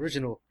mean, the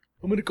original.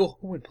 I'm gonna go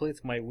home and play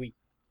with my Wii.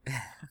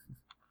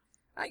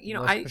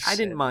 I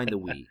didn't mind the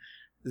Wii.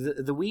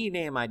 The Wii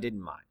name I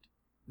didn't mind.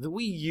 The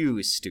Wii U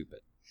is stupid.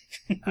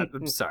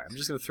 I'm sorry. I'm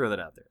just going to throw that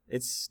out there.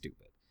 It's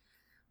stupid.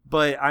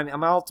 But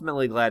I'm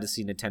ultimately glad to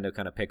see Nintendo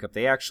kind of pick up.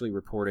 They actually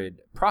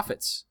reported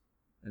profits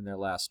in their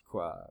last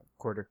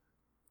Quarter.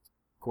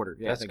 quarter.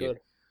 Yeah, That's good.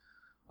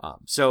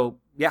 So,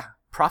 yeah,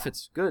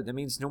 profits. Good. That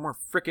means no more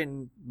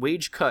frickin'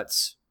 wage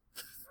cuts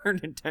for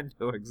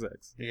Nintendo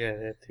execs. Yeah,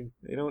 that too.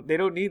 They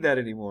don't need that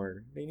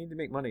anymore. They need to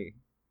make money.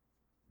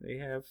 They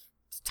have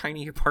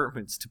tiny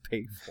apartments to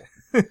pay for.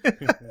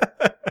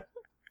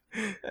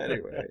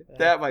 Anyway,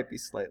 that might be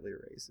slightly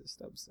racist.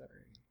 I'm sorry.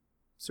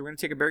 So we're going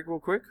to take a break real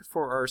quick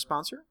for our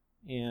sponsor.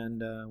 And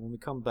when we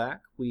come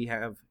back, we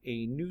have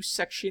a new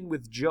section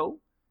with Joe.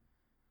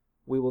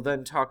 We will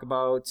then talk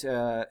about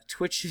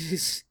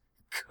Twitch's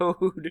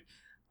code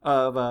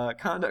of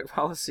conduct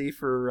policy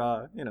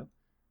for,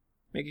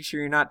 making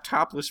sure you're not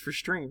topless for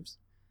streams.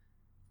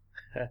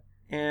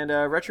 And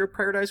Retro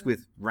Paradise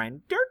with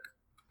Randark?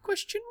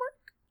 Question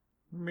mark?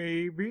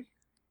 Maybe.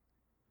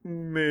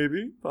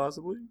 Maybe.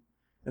 Possibly.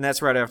 And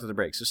that's right after the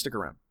break, so stick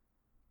around.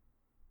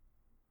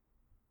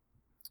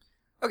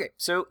 Okay,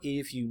 so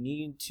if you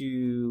need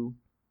to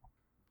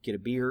get a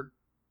beer,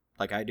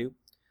 like I do,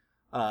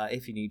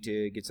 if you need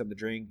to get something to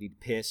drink, need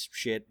to piss,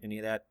 shit, any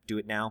of that, do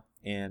it now,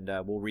 and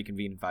we'll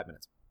reconvene in 5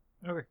 minutes.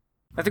 Okay.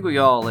 I think we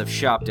all have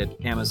shopped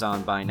at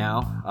Amazon by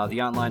now,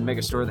 the online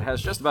megastore that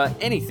has just about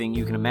anything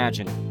you can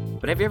imagine.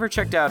 But have you ever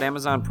checked out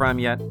Amazon Prime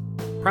yet?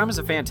 Prime is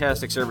a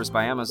fantastic service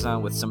by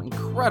Amazon with some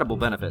incredible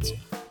benefits.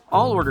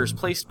 All orders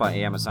placed by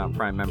Amazon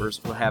Prime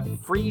members will have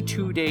free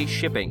 2-day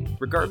shipping,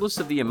 regardless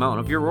of the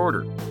amount of your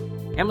order.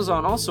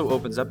 Amazon also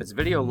opens up its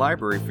video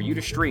library for you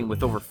to stream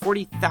with over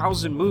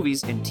 40,000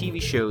 movies and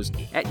TV shows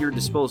at your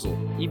disposal,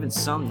 even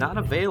some not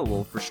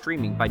available for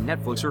streaming by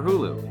Netflix or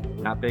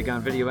Hulu. Not big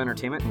on video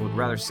entertainment and would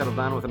rather settle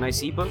down with a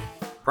nice ebook?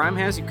 Prime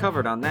has you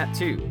covered on that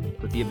too,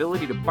 with the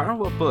ability to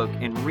borrow a book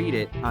and read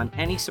it on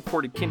any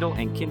supported Kindle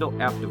and Kindle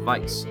app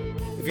device.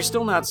 If you're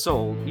still not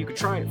sold, you could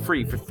try it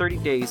free for 30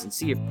 days and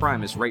see if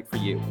Prime is right for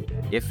you.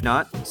 If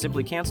not,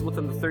 simply cancel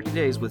within the 30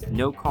 days with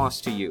no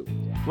cost to you.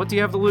 What do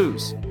you have to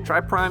lose?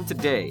 Try Prime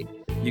today.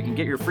 You can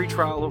get your free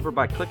trial over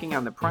by clicking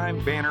on the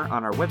Prime banner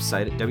on our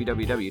website at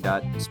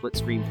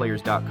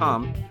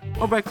www.splitscreenplayers.com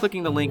or by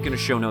clicking the link in the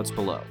show notes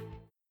below.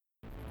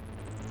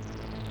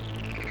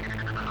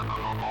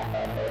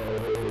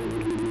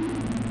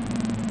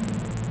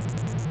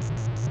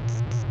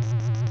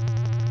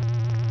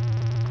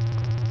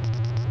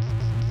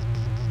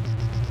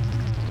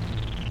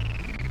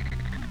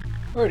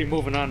 Alrighty,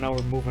 moving on. Now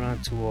we're moving on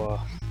to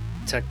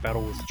Tech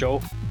Battle with Joe,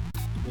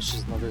 which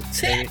is another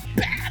take.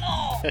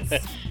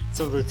 It's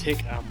another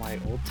take on my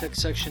old tech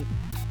section.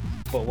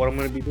 But what I'm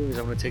going to be doing is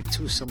I'm going to take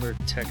two similar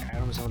tech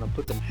items. I'm going to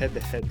put them head to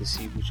head to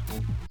see which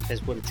one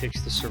has what it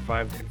takes to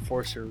survive the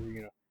Enforcer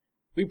Arena.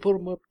 We put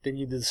them up, then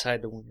you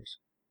decide the winners.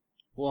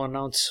 We'll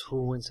announce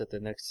who wins at the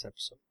next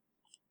episode.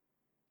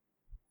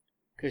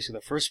 Okay, so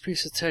the first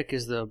piece of tech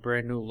is the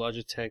brand new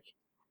Logitech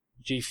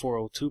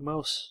G402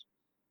 mouse.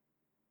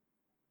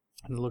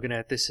 And looking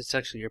at this, it's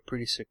actually a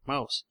pretty sick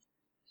mouse.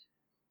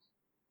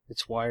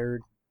 It's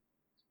wired,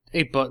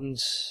 8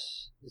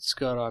 buttons. It's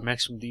got a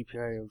maximum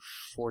DPI of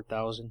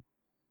 4,000.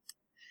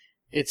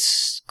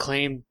 It's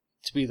claimed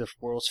to be the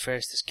world's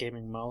fastest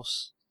gaming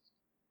mouse.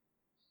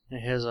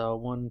 It has a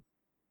 1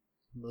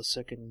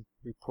 millisecond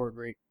report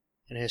rate,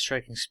 and it has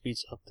tracking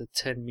speeds up to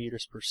 10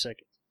 meters per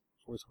second,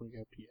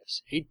 420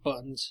 FPS. 8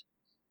 buttons,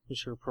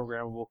 which are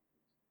programmable.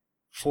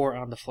 4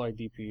 on-the-fly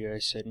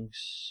DPI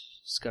settings.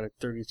 It's got a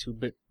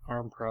 32-bit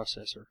ARM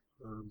processor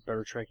for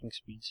better tracking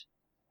speeds.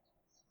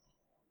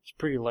 It's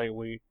pretty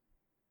lightweight,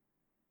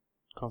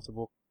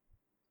 comfortable,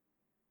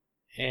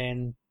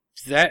 and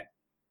that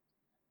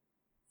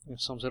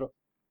sums it up.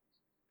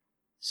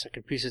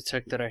 Second piece of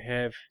tech that I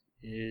have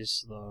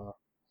is the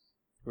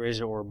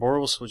Razer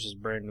Ouroboros, which is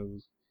brand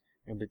new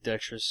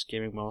ambidextrous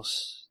gaming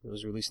mouse that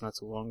was released not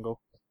too long ago.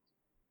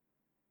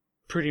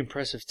 Pretty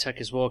impressive tech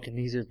as well. It can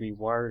either be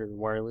wired or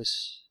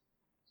wireless.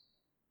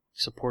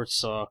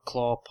 Supports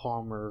claw,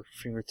 palm, or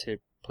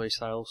fingertip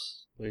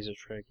playstyles, laser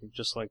tracking,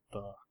 just like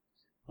the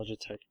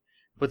Logitech.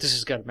 But this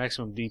has got a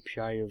maximum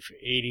DPI of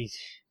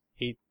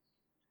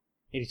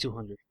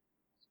 8200.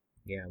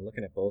 Yeah, I'm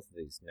looking at both of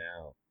these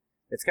now.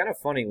 It's kind of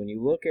funny when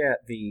you look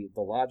at the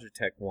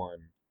Logitech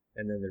one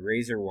and then the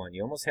Razer one.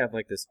 You almost have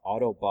like this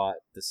Autobot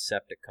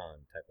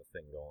Decepticon type of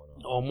thing going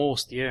on.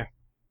 Almost, yeah.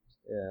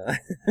 Yeah,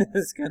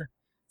 it's kind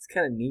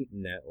of neat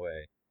in that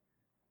way.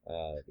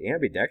 The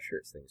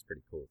ambidextrous thing is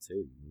pretty cool too.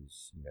 You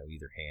use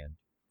either hand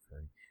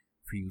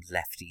for you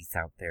lefties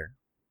out there.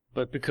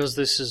 But because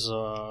this is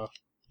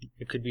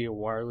it could be a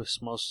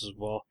wireless mouse as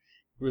well,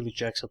 it really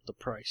jacks up the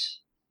price.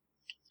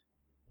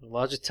 The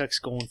Logitech's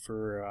going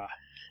for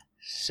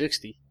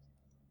 $60.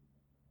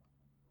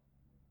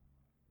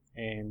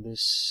 And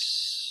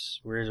this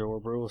Razer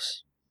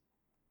Orbital's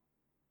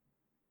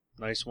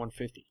nice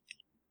 $150.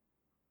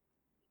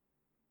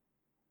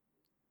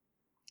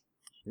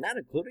 Not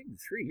including the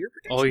 3-year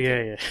protection. Oh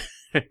yeah.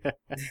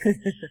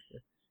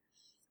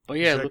 But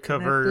yeah, does that looking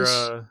at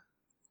this,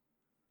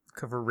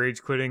 cover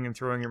rage quitting and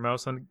throwing your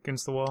mouse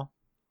against the wall?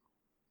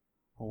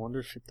 I wonder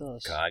if it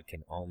does. God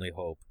can only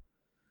hope.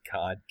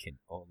 God can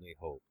only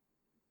hope.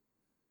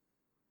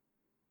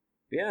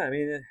 Yeah, I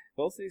mean,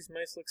 both of these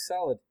mice look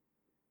solid.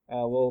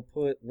 We'll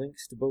put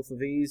links to both of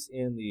these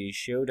in the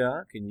show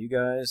doc, and you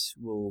guys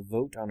will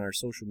vote on our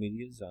social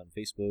medias, on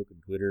Facebook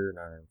and Twitter and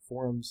our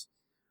forums,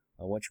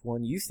 on which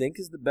one you think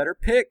is the better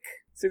pick.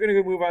 So we're going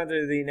to go move on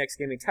to the next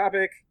gaming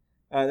topic.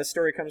 This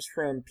story comes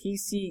from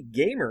PC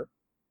Gamer.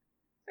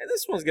 And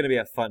this one's going to be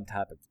a fun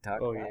topic to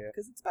talk about,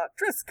 because it's about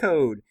dress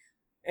code.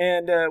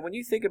 And when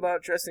you think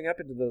about dressing up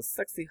into those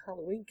sexy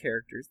Halloween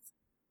characters,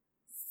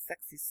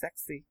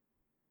 sexy,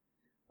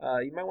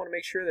 you might want to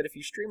make sure that if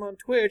you stream on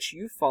Twitch,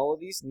 you follow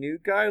these new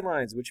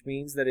guidelines, which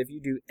means that if you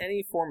do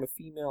any form of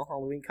female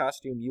Halloween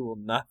costume, you will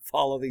not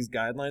follow these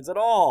guidelines at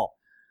all.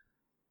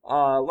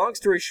 Long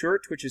story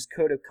short, Twitch's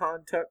code of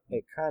conduct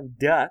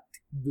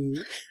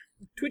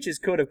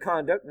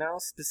now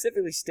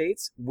specifically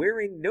states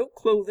wearing no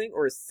clothing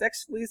or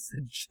sexually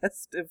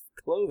suggestive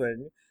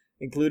clothing,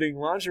 including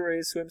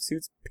lingerie,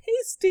 swimsuits,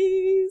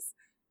 pasties,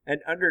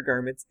 and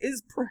undergarments,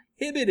 is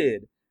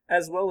prohibited,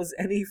 as well as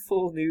any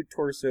full nude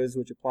torsos,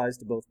 which applies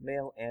to both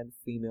male and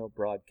female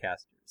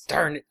broadcasters.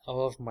 Darn it, I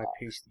love my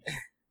pasties.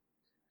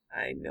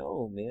 I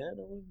know, man.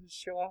 I wanted to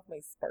show off my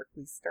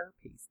sparkly star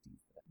pasties.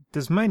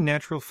 Does my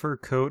natural fur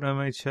coat on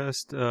my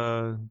chest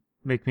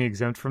make me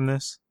exempt from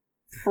this?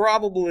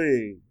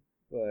 Probably,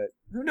 but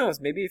who knows?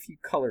 Maybe if you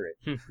color it,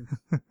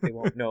 they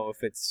won't know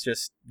if it's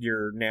just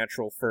your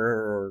natural fur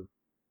or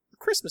a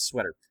Christmas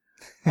sweater.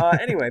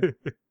 Anyway,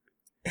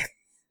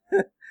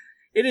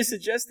 it is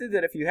suggested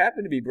that if you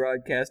happen to be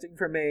broadcasting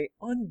from a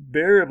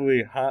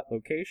unbearably hot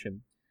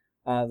location,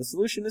 the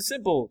solution is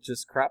simple.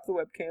 Just crop the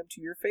webcam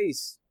to your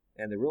face,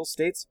 and the rule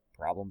states,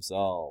 problem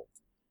solved.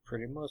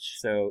 Pretty much.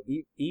 So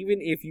even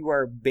if you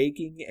are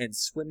baking and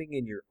swimming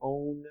in your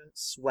own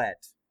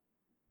sweat,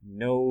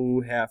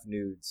 no half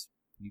nudes.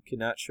 You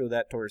cannot show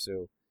that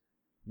torso.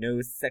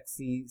 No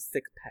sexy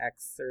six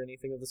packs or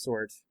anything of the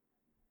sort.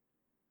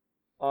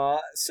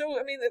 So,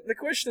 I mean, the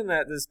question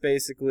that this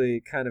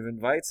basically kind of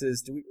invites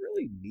is, do we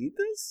really need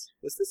this?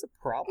 Was this a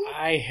problem?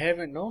 I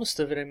haven't noticed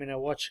of it. I mean, I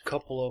watch a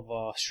couple of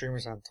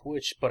streamers on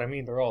Twitch, but I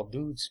mean, they're all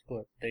dudes,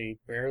 but they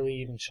barely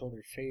even show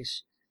their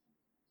face.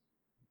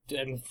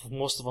 And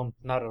most of them,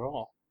 not at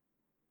all.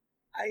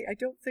 I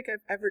don't think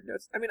I've ever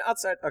noticed. I mean,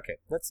 outside, okay,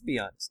 let's be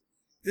honest.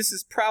 This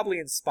is probably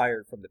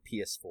inspired from the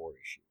PS4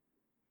 issue.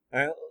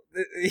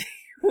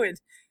 When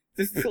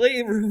the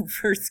Playroom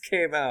first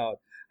came out,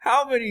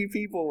 how many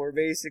people were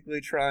basically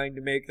trying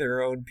to make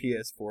their own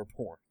PS4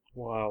 porn?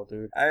 Wow,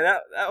 dude.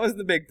 That was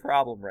the big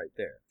problem right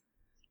there.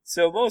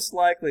 So most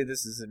likely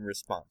this is in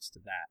response to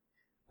that.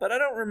 But I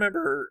don't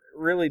remember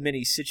really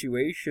many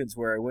situations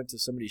where I went to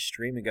somebody's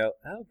stream and go,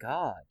 oh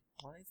God,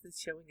 why is this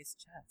showing his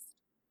chest?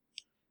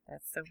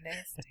 That's so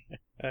nasty.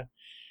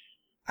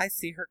 I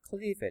see her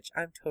cleavage.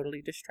 I'm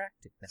totally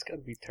distracted now. It's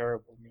gotta be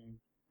terrible, man.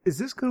 Is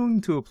this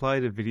going to apply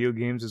to video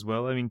games as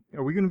well? I mean,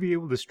 are we going to be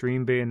able to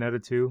stream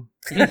Bayonetta 2?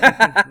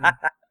 That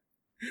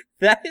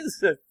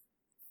is a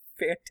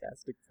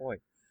fantastic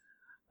point.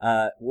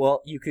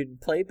 Well, you can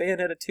play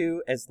Bayonetta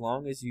 2 as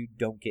long as you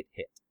don't get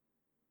hit.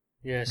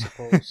 Yeah, I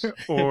suppose.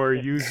 Or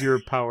use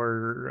your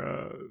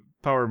power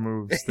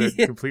moves that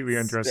Yes, completely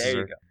undresses there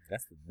you her. go.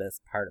 That's the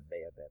best part of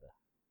Bayonetta.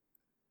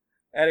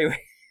 Anyway,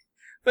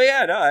 but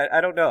yeah, no,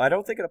 I don't know. I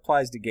don't think it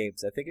applies to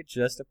games. I think it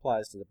just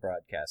applies to the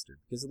broadcaster.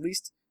 Because at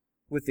least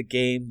with the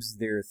games,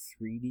 they're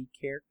 3D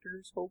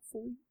characters,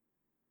 hopefully.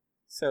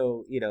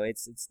 So,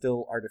 it's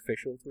still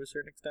artificial to a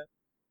certain extent.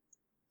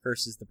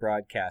 Versus the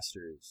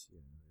broadcasters,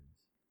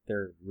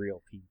 they're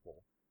real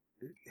people.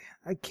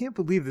 I can't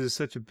believe this is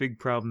such a big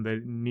problem that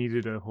it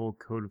needed a whole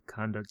code of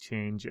conduct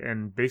change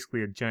and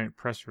basically a giant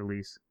press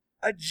release.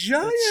 A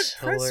giant That's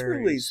press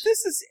hilarious. release!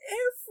 This is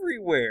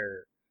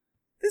everywhere!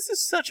 this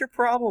is such a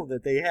problem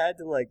that they had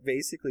to like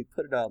basically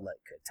put it on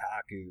like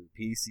Kotaku,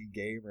 PC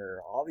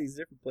Gamer, all these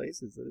different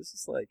places. And it's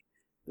just like,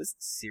 was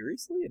this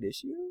seriously an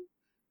issue?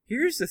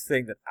 Here's the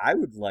thing that I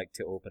would like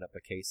to open up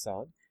a case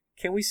on.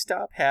 Can we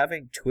stop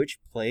having Twitch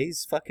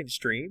Plays fucking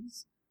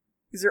streams?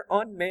 These are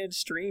unmanned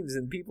streams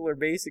and people are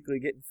basically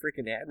getting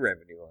freaking ad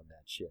revenue on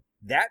that shit.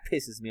 That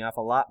pisses me off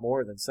a lot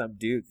more than some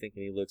dude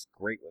thinking he looks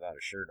great without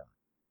a shirt on.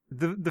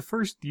 The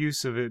first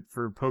use of it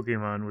for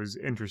Pokemon was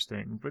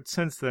interesting, but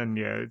since then,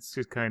 yeah, it's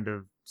just kind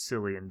of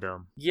silly and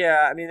dumb.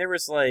 Yeah, I mean, there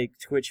was like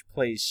Twitch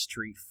Plays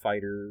Street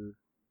Fighter.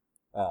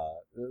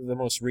 The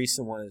most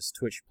recent one is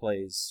Twitch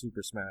Plays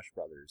Super Smash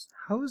Brothers.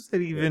 How is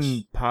that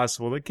even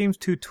possible? That game's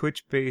too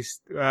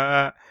Twitch-based,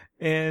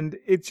 and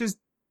it's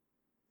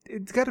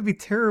got to be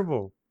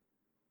terrible.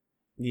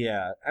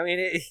 Yeah, I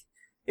mean,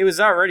 it was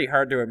already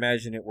hard to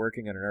imagine it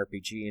working on an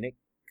RPG, and it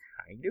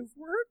kind of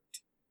worked.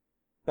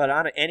 But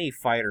on any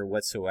fighter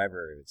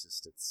whatsoever,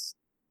 it's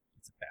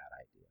a bad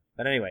idea.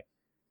 But anyway,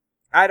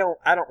 I don't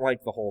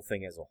like the whole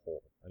thing as a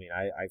whole. I mean,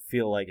 I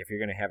feel like if you're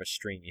gonna have a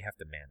stream, you have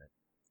to man it.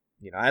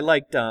 You know, I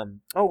liked who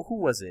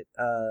was it?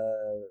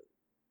 The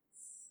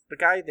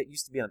guy that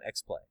used to be on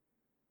XPlay.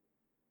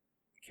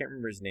 I can't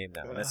remember his name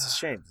now. And that's a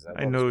shame.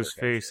 I know his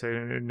face. I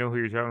didn't know who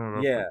you're talking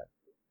about.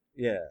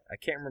 Yeah. I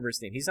can't remember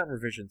his name. He's on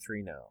Revision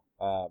 3 now.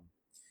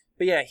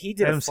 But yeah, he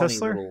did Adam a funny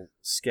Sessler? little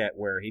skit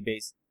where he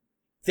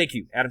Thank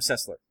you, Adam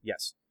Sessler.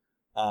 Yes.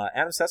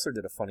 Adam Sessler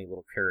did a funny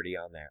little parody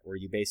on that where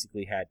you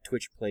basically had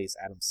Twitch Plays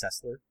Adam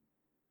Sessler,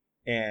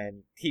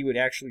 and he would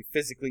actually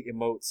physically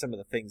emote some of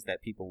the things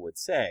that people would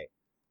say.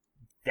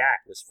 That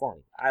was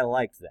funny. I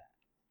liked that.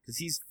 Because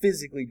he's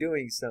physically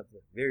doing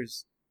something.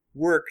 There's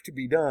work to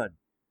be done.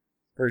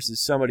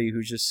 Versus somebody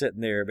who's just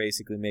sitting there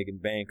basically making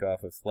bank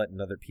off of letting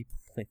other people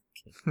play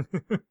the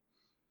game.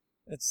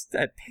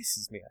 That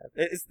pisses me off.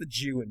 It's the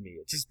Jew in me.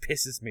 It just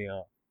pisses me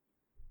off.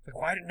 Like,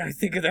 why didn't I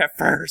think of that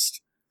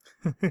first?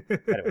 Anyway,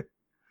 I'm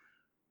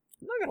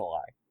not gonna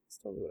lie. That's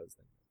totally what I was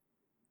thinking.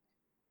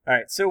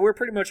 Alright, so we're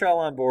pretty much all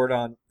on board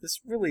on this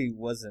really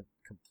wasn't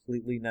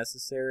completely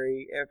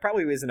necessary. It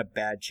probably isn't a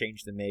bad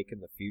change to make in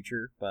the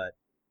future, but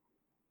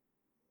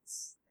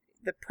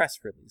the press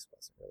release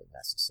wasn't really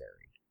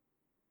necessary.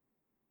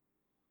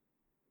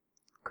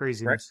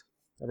 Craziness. Correct?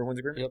 Everyone's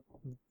agreement?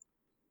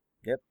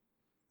 Yep.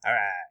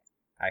 Alright.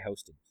 I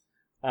hosted.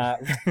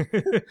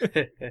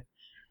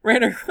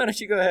 Rainer, why don't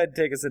you go ahead and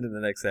take us into the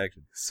next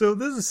section? So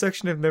this is a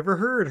section I've never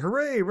heard.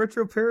 Hooray,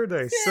 Retro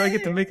Paradise. Yay! So I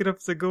get to make it up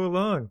as I go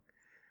along.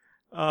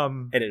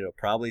 And it'll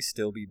probably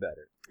still be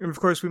better. And of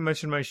course, we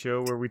mentioned my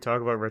show where we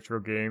talk about retro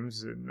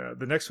games. And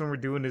the next one we're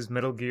doing is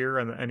Metal Gear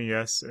on the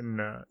NES. And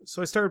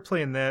so I started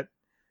playing that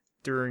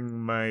during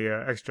my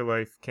Extra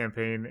Life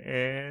campaign.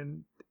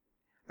 And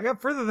I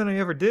got further than I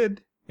ever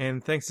did.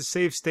 And thanks to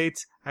save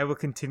states, I will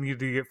continue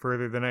to get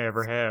further than I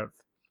ever have.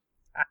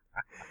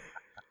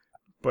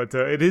 But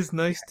it is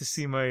nice to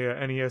see my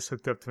NES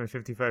hooked up to my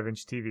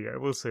 55-inch TV. I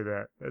will say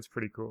that. That's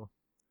pretty cool.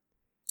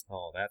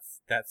 Oh,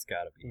 that's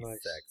gotta be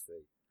Nice.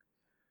 sexy.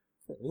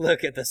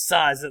 Look at the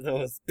size of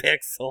those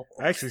pixels.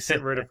 I actually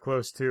sit right up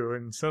close, too,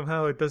 and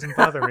somehow it doesn't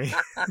bother me.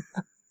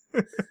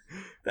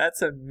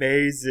 That's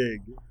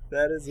amazing.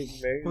 That is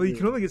amazing. Well, you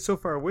can only get so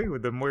far away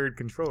with the wired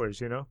controllers,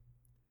 you know?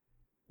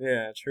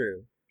 Yeah,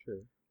 true.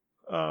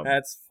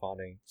 That's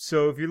funny.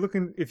 So if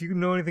you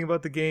know anything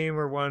about the game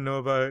or want to know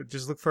about it,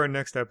 just look for our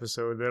next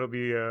episode. That'll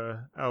be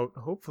out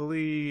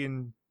hopefully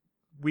in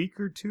week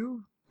or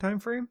two time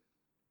frame.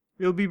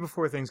 It'll be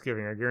before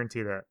Thanksgiving, I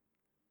guarantee that.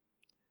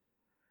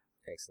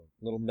 Excellent.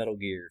 Little Metal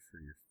Gear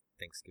for your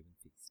Thanksgiving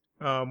feast.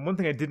 One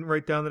thing I didn't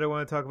write down that I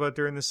want to talk about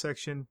during this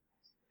section,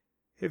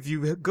 if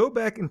you go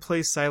back and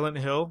play Silent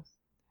Hill,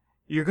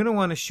 you're going to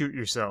want to shoot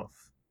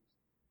yourself.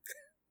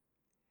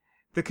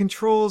 The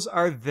controls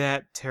are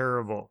that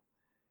terrible.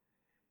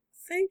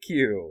 Thank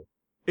you.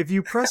 If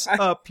you press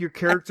up, your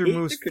character hate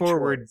moves the controls.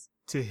 forward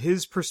to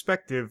his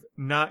perspective,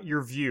 not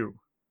your view.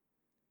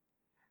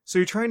 So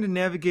you're trying to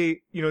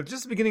navigate,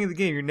 just the beginning of the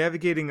game, you're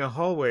navigating a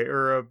hallway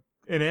or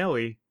an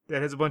alley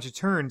that has a bunch of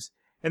turns,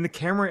 and the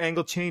camera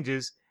angle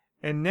changes,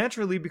 and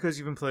naturally, because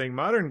you've been playing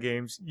modern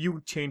games,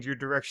 you change your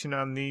direction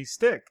on the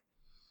stick.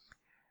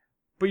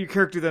 But your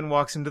character then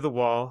walks into the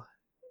wall,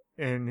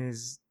 and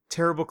his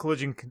terrible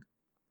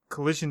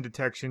collision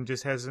detection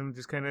just has him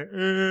just kind of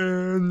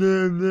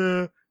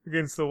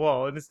against the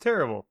wall, and it's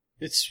terrible.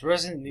 It's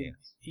Resident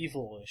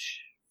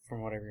Evil-ish,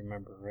 from what I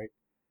remember, right?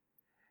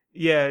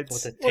 Yeah,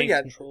 With the tank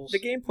controls? The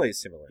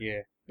gameplay's similar.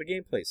 Yeah. The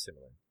gameplay's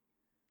similar.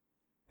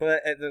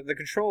 But the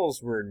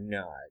controls were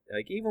not.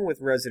 Like, even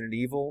with Resident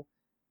Evil,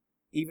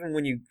 even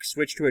when you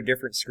switch to a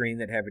different screen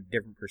that have a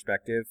different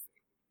perspective,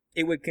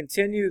 it would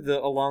continue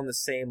along the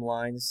same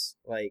lines,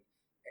 like,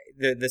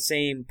 the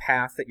same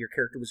path that your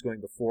character was going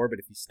before, but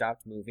if you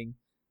stopped moving,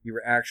 you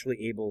were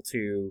actually able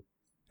to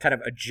kind of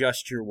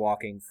adjust your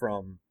walking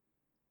from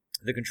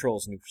the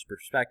control's new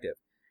perspective.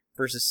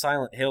 Versus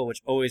Silent Hill,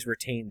 which always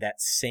retained that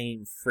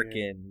same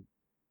frickin'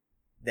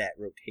 that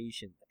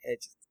rotation.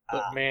 It's just,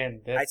 But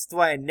man, that's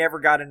why I never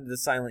got into the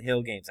Silent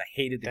Hill games. I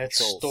hated the that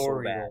controls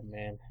story, so bad. though,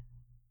 man.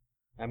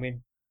 I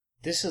mean,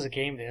 this is a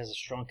game that has a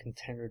strong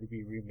contender to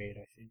be remade,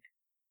 I think.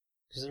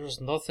 Because there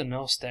was nothing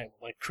else that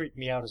like creeped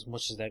me out as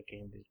much as that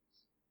game did.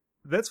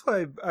 That's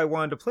why I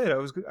wanted to play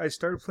it. I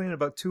started playing at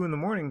about 2 in the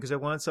morning because I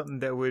wanted something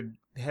that would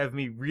have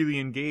me really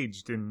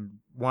engaged and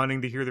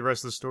wanting to hear the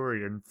rest of the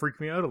story and freak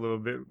me out a little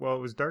bit while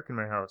it was dark in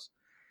my house.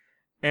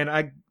 And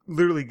I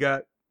literally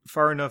got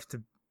far enough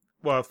to.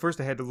 Well, first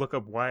I had to look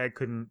up why I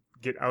couldn't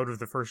get out of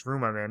the first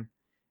room I'm in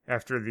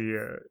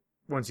after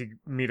once you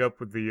meet up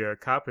with the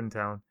cop in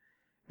town.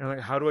 And I'm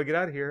like, how do I get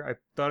out of here? I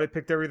thought I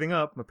picked everything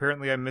up.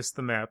 Apparently I missed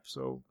the map,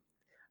 so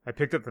I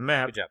picked up the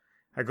map. Good job.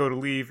 I go to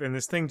leave, and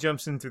this thing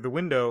jumps in through the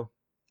window,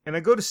 and I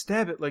go to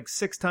stab it like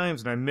 6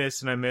 times, and I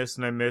miss, and I miss,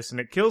 and I miss,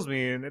 and it kills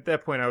me, and at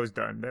that point I was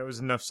done. That was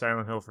enough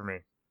Silent Hill for me.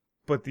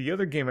 But the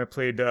other game I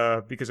played,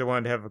 because I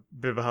wanted to have a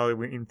bit of a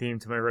Halloween theme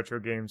to my retro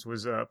games,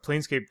 was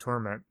Planescape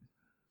Torment.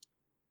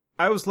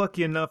 I was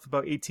lucky enough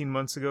about 18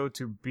 months ago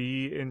to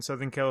be in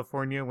Southern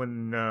California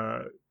when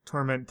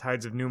Torment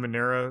Tides of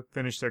Numenera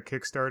finished their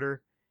Kickstarter.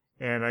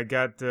 And I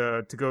got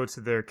to go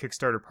to their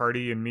Kickstarter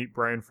party and meet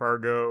Brian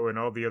Fargo and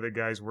all the other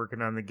guys working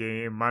on the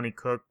game. Monty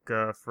Cook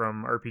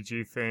from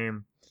RPG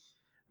fame.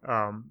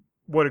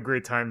 What a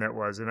great time that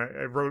was. And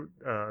I wrote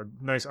a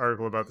nice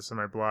article about this on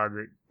my blog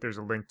that there's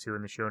a link to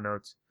in the show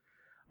notes.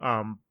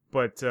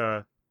 But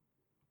I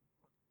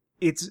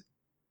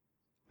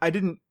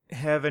didn't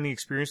have any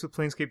experience with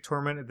Planescape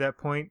Torment at that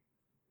point.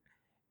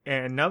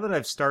 And now that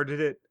I've started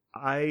it,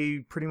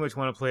 I pretty much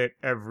want to play it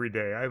every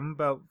day. I'm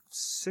about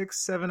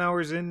 6-7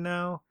 hours in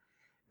now.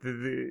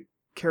 The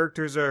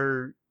characters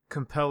are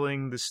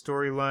compelling. The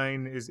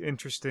storyline is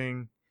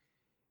interesting.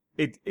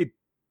 It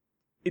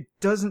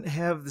doesn't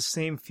have the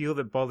same feel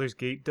that Baldur's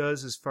Gate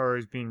does as far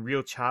as being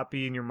real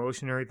choppy in your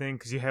motion and everything,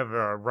 because you have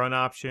a run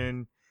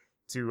option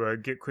to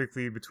get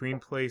quickly between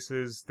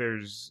places.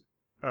 There's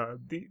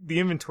the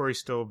inventory's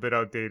still a bit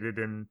outdated,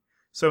 and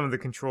some of the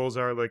controls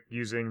are like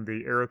using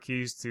the arrow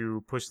keys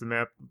to push the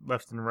map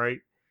left and right.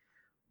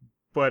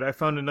 But I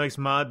found a nice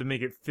mod to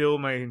make it fill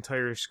my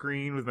entire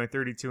screen with my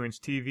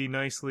 32-inch TV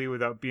nicely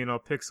without being all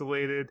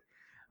pixelated.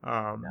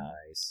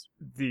 Nice.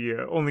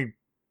 The only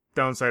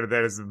downside of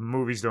that is the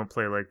movies don't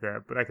play like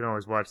that, but I can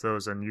always watch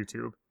those on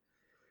YouTube.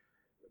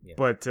 Yeah.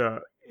 But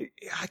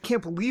I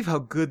can't believe how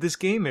good this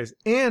game is.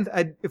 And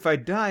if I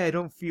die, I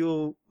don't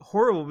feel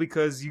horrible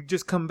because you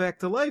just come back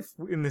to life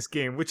in this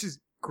game, which is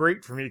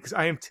great for me because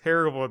I am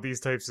terrible at these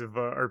types of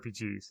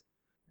RPGs.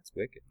 That's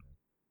wicked, man.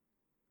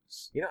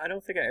 You know, I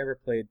don't think I ever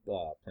played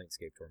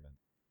Planescape Torment.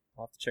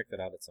 I'll have to check that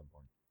out at some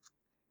point.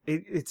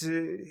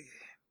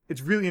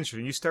 It's really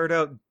interesting. You start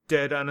out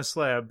dead on a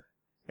slab,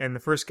 and the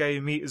first guy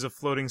you meet is a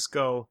floating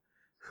skull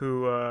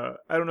who, I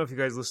don't know if you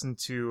guys listen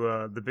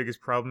to The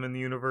Biggest Problem in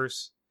the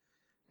Universe.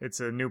 It's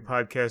a new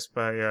podcast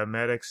by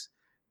Maddox.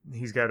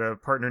 He's got a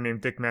partner named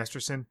Dick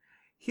Masterson.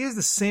 He has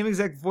the same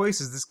exact voice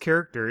as this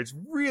character. It's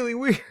really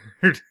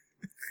weird.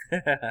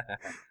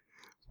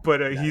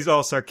 But nice. He's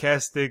all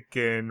sarcastic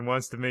and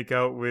wants to make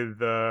out with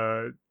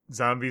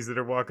zombies that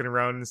are walking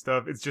around and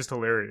stuff. It's just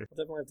hilarious.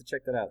 I'll definitely have to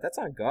check that out. That's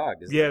on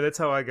GOG, isn't it? Yeah, that's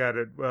how I got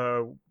it.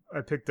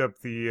 I picked up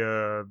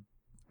the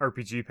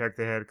RPG pack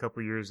they had a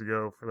couple years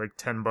ago for like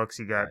 $10.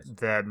 You got nice.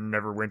 That and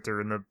Neverwinter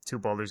and the 2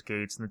 Baldur's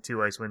Gates and the 2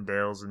 Icewind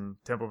Dales and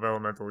Temple of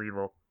Elemental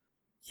Evil.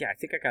 Yeah, I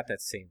think I got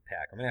that same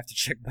pack. I'm going to have to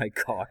check my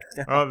GOG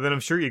now. Oh, then I'm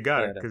sure you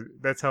got it, because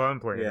that's how I'm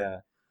playing it.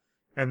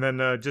 And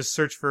then just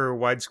search for a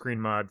widescreen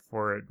mod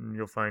for it, and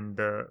you'll find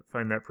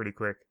that pretty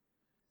quick.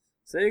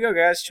 So there you go,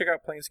 guys. Check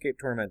out Planescape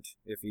Torment.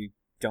 If you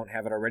don't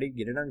have it already,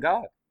 get it on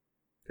GOG.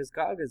 Because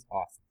GOG is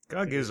awesome.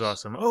 GOG is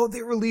awesome. Oh,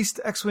 they released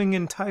X-Wing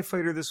and TIE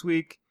Fighter this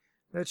week.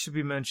 That should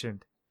be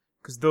mentioned,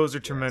 because those are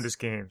tremendous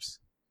games.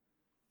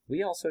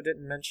 We also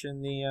didn't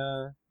mention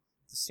the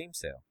Steam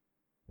sale,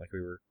 like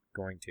we were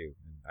going to,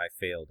 and I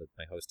failed at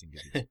my hosting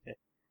duties.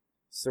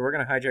 So we're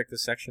going to hijack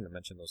this section to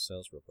mention those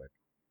sales real quick.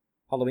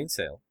 Halloween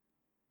sale.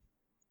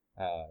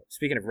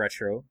 Speaking of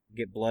retro,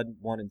 get Blood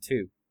 1 and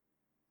 2.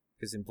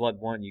 Because in Blood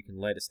 1, you can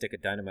light a stick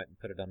of dynamite and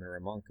put it under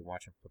a monk and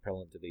watch him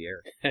propel into the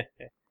air.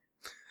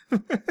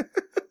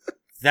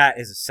 That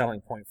is a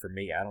selling point for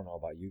me. I don't know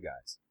about you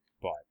guys,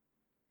 but...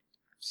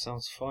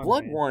 Sounds fun,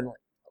 Blood man. 1...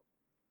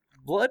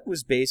 Blood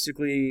was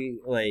basically,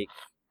 like...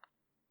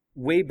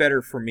 way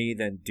better for me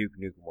than Duke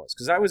Nukem was,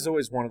 because I was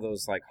always one of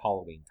those like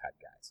Halloween type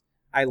guys.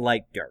 I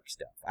like dark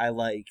stuff. I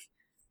like,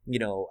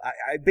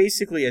 I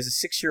basically, as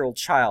a 6-year-old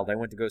child, I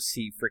went to go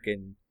see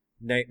frickin'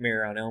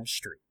 Nightmare on Elm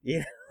Street. You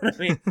know what I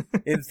mean?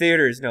 In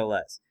theaters, no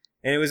less.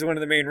 And it was one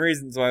of the main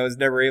reasons why I was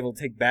never able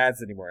to take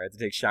baths anymore. I had to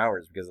take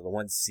showers because of the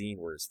one scene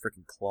where his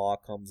frickin' claw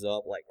comes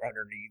up like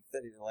underneath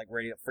it, and, like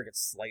ready to frickin'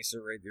 slice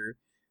her right through.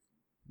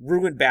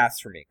 Ruined baths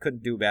for me.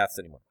 Couldn't do baths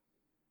anymore.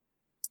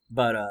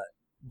 But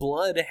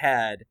Blood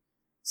had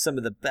some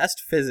of the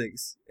best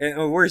physics,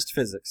 and worst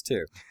physics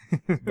too.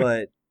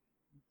 But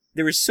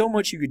there was so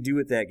much you could do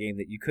with that game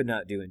that you could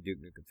not do in Duke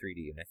Nukem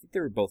 3D, and I think they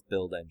were both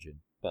build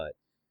engine, but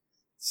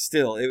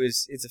still,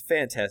 it's a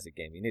fantastic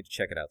game. You need to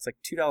check it out. It's like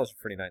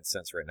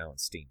 $2.49 right now on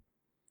Steam,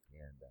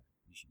 and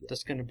you should get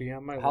That's going to be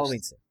on my Halloween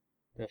list. sale.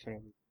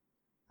 Definitely.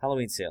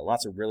 Halloween sale.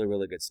 Lots of really,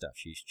 really good stuff.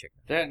 You should check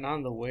it out. That and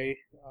on the way,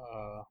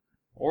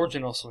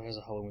 Origin also has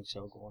a Halloween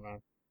sale going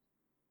on.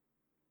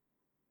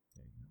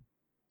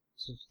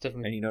 So it's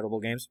definitely Any notable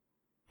games?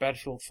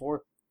 Battlefield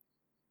 4,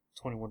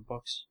 $21.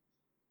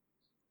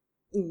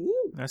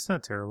 Ooh, That's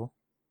not terrible.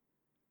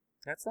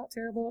 that's not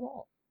terrible at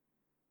all.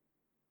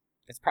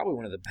 It's probably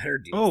one of the better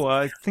deals. Oh,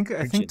 I think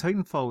Origin.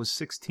 Titanfall was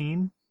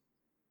 16.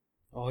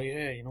 Oh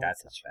yeah, you know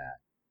That's what? not bad.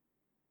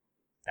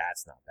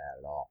 That's not bad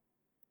at all.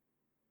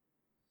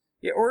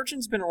 Yeah,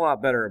 Origin's been a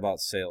lot better about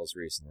sales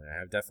recently. I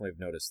have definitely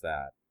noticed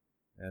that.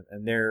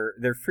 And their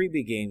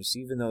freebie games,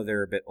 even though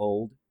they're a bit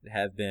old,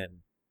 have been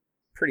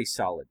pretty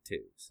solid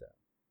too. So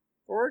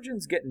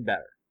Origin's getting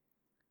better.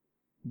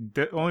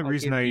 The only I'll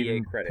reason give I EA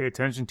even credit. pay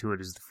attention to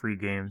it is the free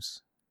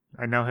games.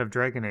 I now have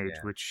Dragon Age,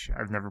 Yeah. which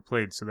I've never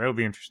played, so that'll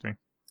be interesting.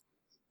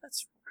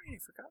 That's right. I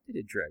forgot they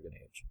did Dragon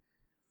Age.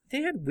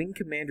 They had Wing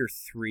Commander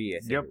 3, I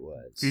think Yep. it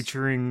was.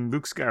 Featuring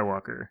Luke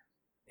Skywalker.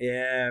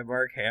 Yeah,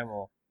 Mark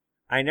Hamill.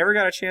 I never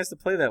got a chance to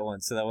play that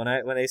one, so that when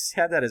they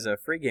had that as a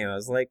free game, I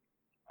was like,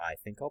 I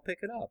think I'll pick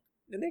it up.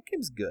 And that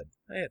game's good.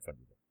 I had fun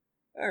with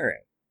it. All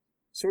right.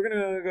 So we're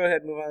going to go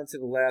ahead and move on to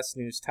the last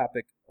news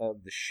topic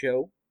of the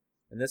show.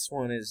 And this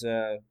one is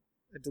a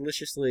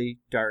deliciously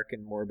dark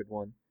and morbid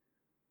one.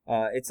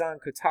 It's on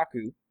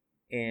Kotaku,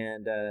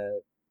 and a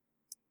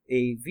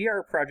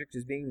VR project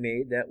is being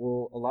made that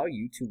will allow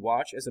you to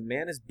watch as a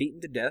man is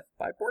beaten to death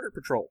by Border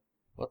Patrol.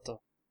 What the?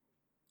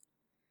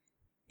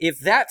 If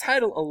that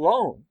title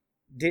alone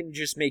didn't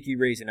just make you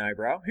raise an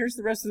eyebrow, here's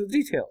the rest of the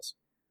details.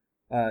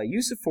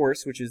 Use of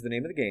Force, which is the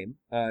name of the game,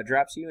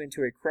 drops you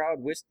into a crowd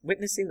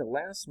witnessing the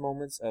last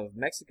moments of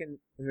Mexican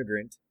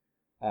immigrant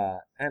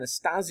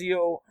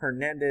Anastasio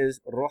Hernandez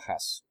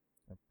Rojas.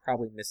 I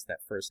probably missed that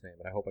first name,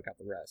 but I hope I got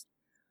the rest.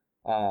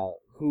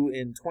 Who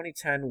in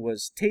 2010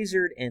 was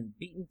tasered and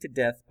beaten to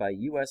death by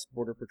U.S.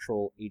 Border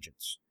Patrol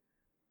agents.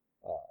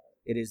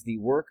 It is the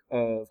work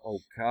of, oh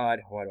God,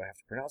 why do I have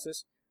to pronounce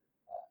this?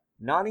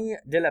 Nani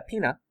de la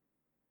Pina.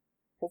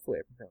 Hopefully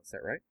I pronounced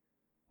that right.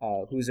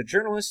 Who's a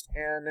journalist,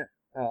 and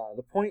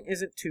the point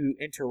isn't to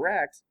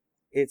interact,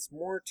 it's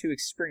more to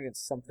experience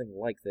something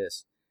like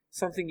this.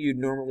 Something you'd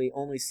normally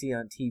only see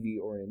on TV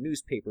or in a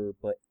newspaper,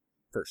 but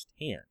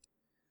firsthand.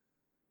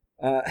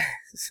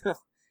 So,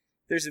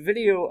 there's a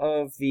video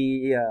of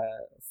the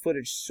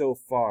footage so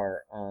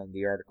far on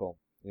the article,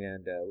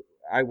 and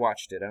I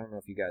watched it. I don't know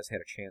if you guys had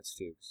a chance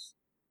to.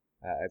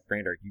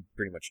 Brandar, you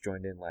pretty much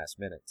joined in last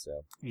minute,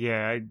 so.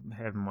 Yeah, I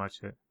haven't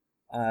watched it.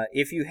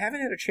 If you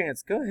haven't had a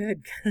chance, go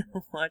ahead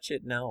watch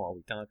it now while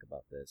we talk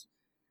about this.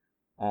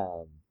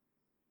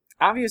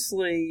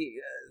 Obviously,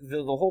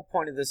 the whole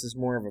point of this is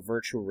more of a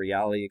virtual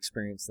reality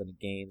experience than a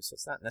game, so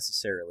it's not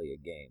necessarily a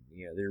game.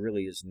 You know, there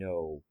really is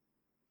no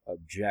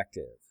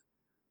objective.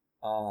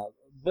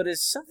 But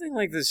is something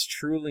like this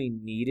truly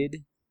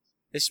needed?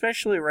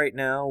 Especially right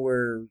now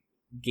where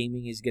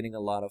gaming is getting a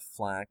lot of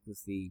flack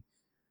with the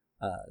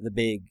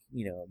big,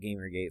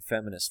 Gamergate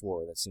feminist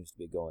war that seems to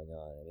be going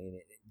on. I mean,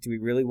 do we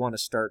really want to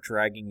start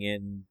dragging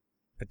in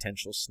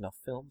potential snuff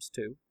films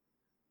too?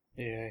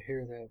 Yeah, I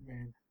hear that,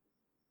 man.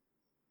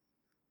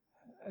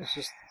 It's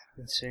just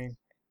insane.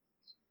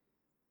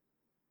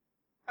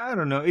 I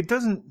don't know. It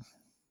doesn't...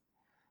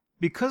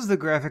 Because the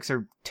graphics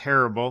are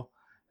terrible,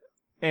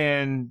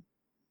 and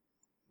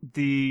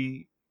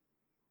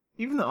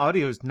even the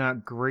audio is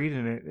not great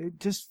in it, it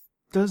just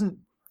doesn't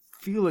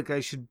feel like I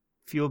should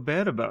feel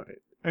bad about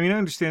it. I mean, I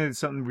understand it's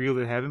something real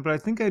that happened, but I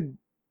think I'd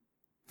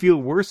feel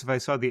worse if I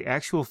saw the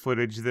actual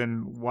footage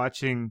than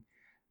watching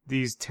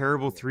these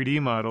terrible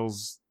 3D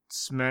models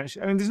smash.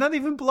 I mean, there's not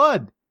even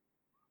blood.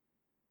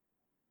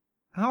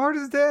 How hard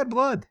is it to add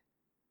blood?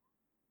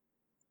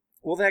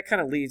 Well, that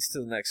kind of leads to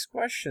the next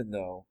question,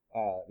 though,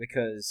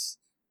 because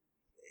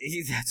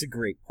that's a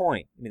great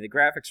point. I mean, the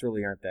graphics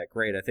really aren't that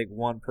great. I think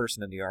one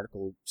person in the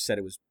article said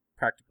it was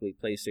practically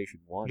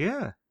PlayStation 1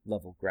 Yeah.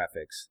 level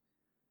graphics.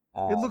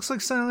 It looks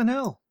like Silent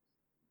Hill.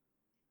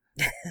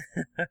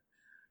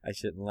 I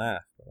shouldn't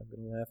laugh, but I'm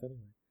going to laugh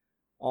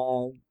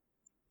anyway.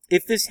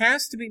 If this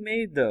has to be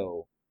made,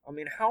 though, I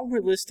mean, how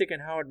realistic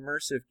and how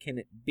immersive can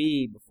it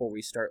be before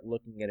we start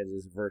looking at it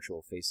as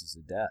virtual faces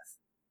of death?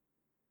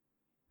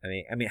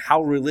 I mean,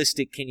 how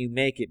realistic can you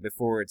make it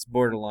before it's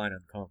borderline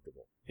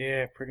uncomfortable?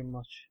 Yeah, pretty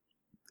much.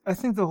 I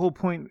think the whole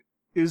point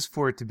is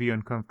for it to be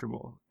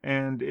uncomfortable.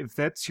 And if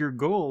that's your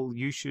goal,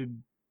 you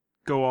should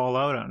go all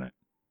out on it.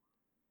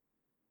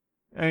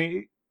 I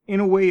mean,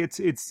 in a way,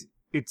 it's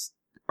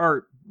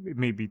art. It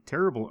may be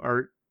terrible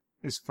art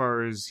as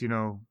far as,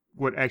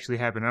 what actually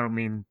happened. I don't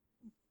mean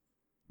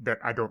that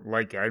I don't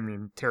like it. I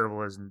mean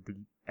terrible as in the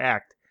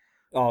act.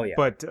 Oh, yeah.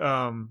 But,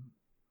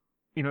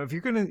 if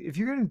you're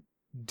gonna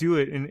do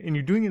it, and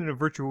you're doing it in a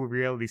virtual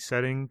reality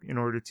setting in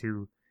order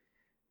to...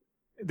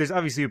 There's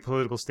obviously a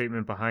political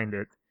statement behind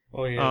it.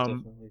 Oh, yeah,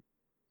 definitely.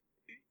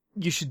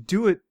 You should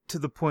do it to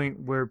the point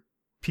where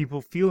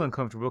people feel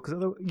uncomfortable. Because,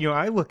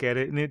 I look at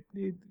it, and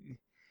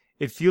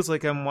it feels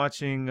like I'm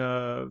watching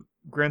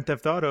Grand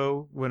Theft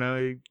Auto when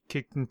I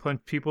kick and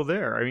punch people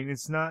there. I mean,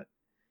 it's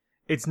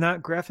it's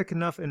not graphic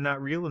enough and not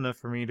real enough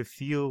for me to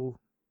feel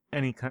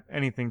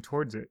anything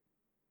towards it.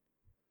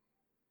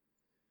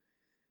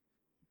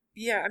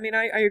 Yeah, I mean,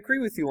 I agree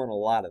with you on a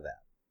lot of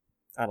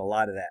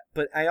that.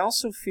 But I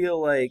also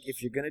feel like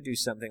if you're going to do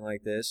something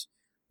like this,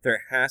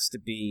 there has to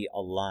be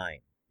a line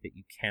that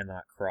you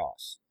cannot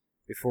cross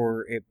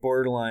before it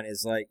borderline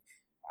is like,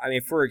 I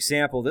mean, for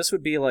example, this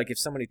would be like if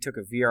somebody took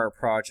a VR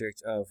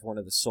project of one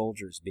of the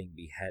soldiers being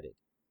beheaded.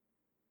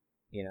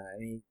 You know, I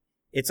mean,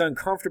 it's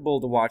uncomfortable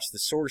to watch the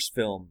source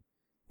film,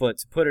 but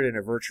to put it in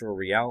a virtual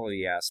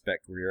reality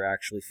aspect where you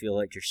actually feel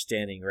like you're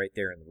standing right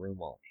there in the room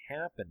while it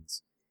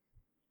happens,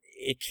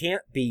 it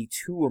can't be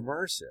too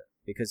immersive,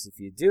 because if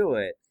you do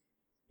it,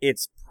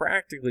 it's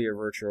practically a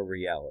virtual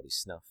reality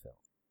snuff film.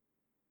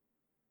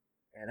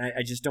 And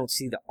I just don't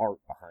see the art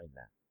behind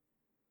that.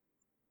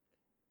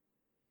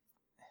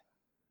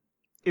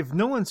 If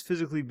no one's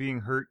physically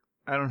being hurt,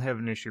 I don't have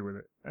an issue with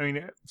it. I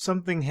mean,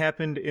 something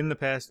happened in the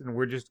past and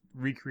we're just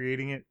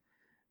recreating it.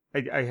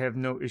 I have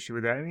no issue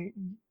with that. I mean,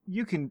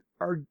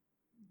 the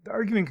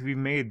argument could be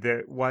made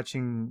that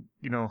watching,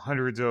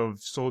 hundreds of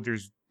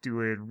soldiers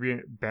do a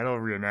battle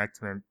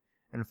reenactment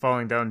and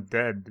falling down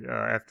dead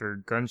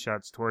after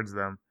gunshots towards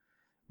them,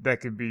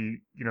 that could be,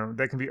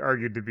 that can be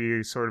argued to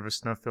be sort of a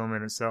snuff film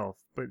in itself.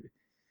 But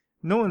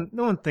no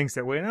one thinks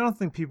that way, and I don't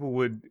think people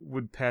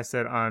would pass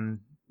that on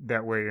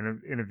that way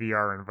in a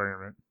VR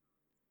environment.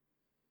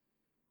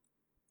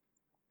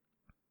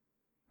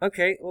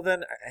 Okay, well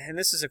then, and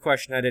this is a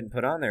question I didn't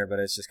put on there, but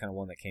it's just kind of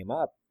one that came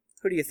up.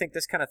 Who do you think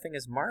this kind of thing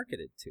is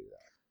marketed to,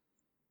 though?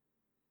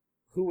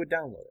 Who would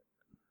download it?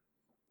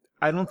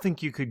 I don't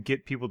think you could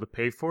get people to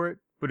pay for it,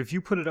 but if you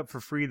put it up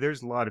for free,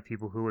 there's a lot of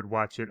people who would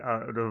watch it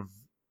out of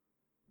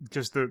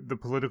just the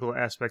political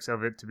aspects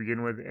of it to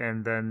begin with,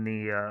 and then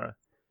the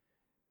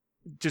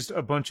just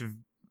a bunch of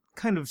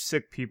kind of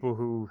sick people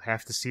who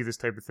have to see this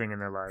type of thing in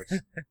their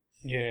lives.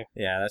 Yeah.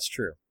 Yeah, that's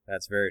true.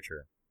 That's very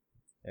true.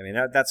 I mean,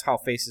 that's how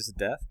Faces of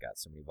Death got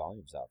so many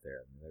volumes out there.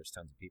 I mean, there's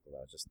tons of people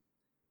that just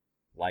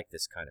like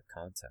this kind of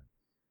content.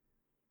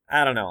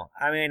 I don't know.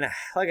 I mean,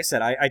 like I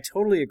said, I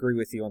totally agree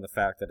with you on the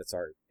fact that it's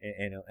art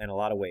in a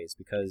lot of ways,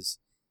 because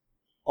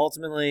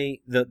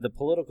ultimately the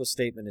political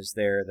statement is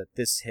there that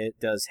this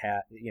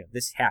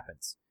this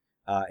happens.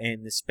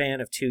 In the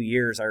span of 2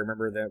 years, I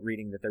remember that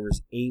reading that there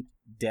was 8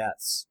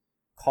 deaths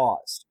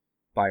caused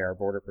by our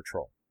border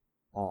patrol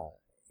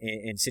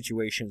in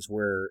situations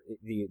where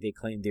they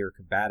claimed they were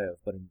combative,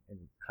 but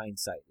in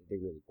hindsight, they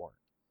really weren't.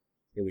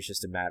 It was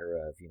just a matter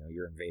of,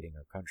 you're invading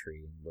our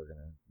country and we're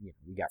gonna,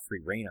 we got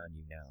free reign on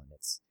you now, and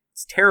it's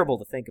terrible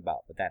to think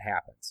about, but that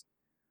happens.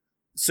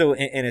 So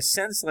in a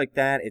sense like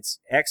that, it's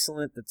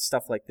excellent that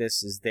stuff like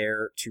this is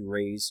there to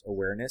raise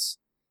awareness.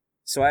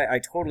 So I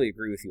totally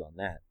agree with you on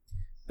that.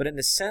 But in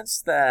the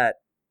sense that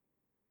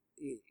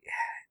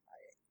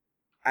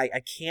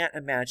I can't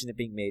imagine it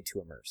being made too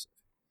immersive.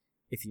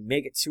 If you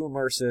make it too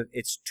immersive,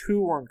 it's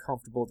too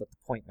uncomfortable that the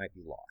point might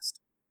be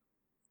lost.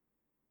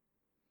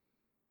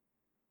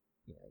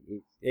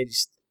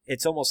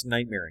 It's almost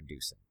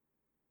nightmare-inducing,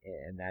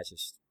 and that's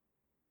just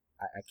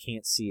I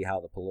can't see how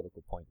the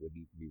political point would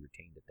even be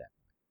retained at that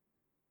point.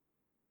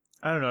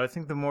 I don't know. I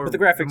think the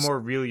more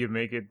real you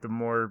make it, the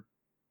more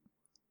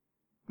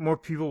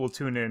people will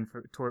tune in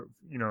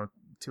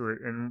to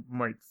it and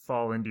might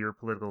fall into your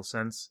political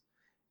sense.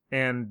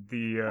 And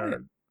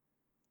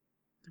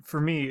for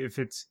me, if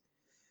it's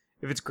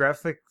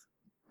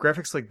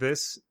graphics like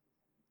this,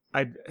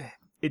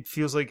 it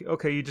feels like,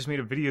 okay, you just made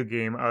a video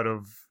game out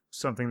of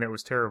something that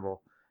was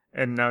terrible,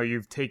 and now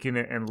you've taken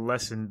it and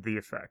lessened the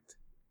effect.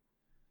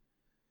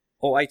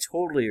 Oh, I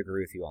totally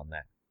agree with you on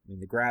that. I mean,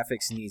 the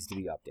graphics needs to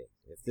be updated.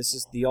 If this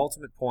is the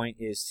ultimate point,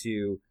 is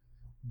to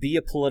be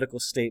a political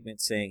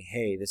statement saying,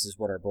 hey, this is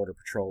what our Border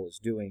Patrol is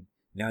doing.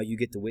 Now you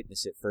get to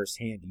witness it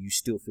firsthand. Do you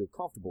still feel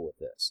comfortable with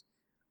this?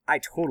 I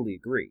totally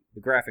agree.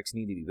 The graphics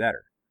need to be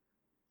better.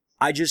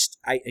 I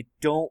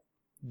don't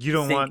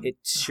think it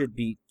should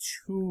be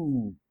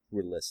too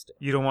realistic.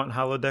 You don't want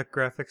holodeck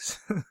graphics?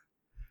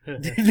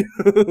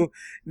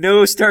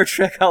 No Star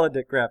Trek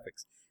holodeck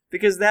graphics,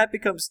 because that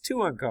becomes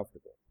too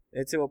uncomfortable.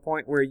 It's to a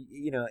point where,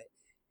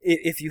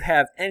 if you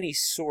have any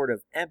sort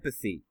of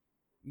empathy,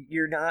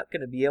 you're not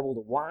going to be able to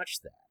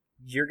watch that.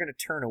 You're going to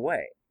turn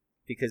away,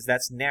 because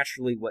that's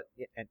naturally what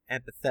an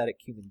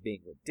empathetic human being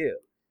would do.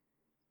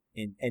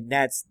 And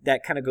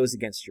that kind of goes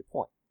against your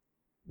point.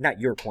 Not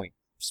your point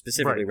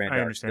specifically, right,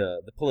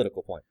 Randall, the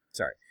political point.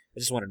 Sorry. I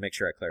just wanted to make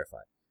sure I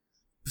clarified.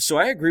 So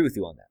I agree with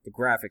you on that. The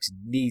graphics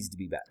needs to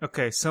be better.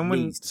 Okay,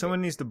 someone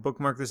needs to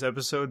bookmark this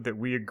episode that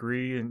we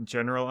agree in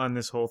general on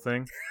this whole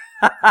thing.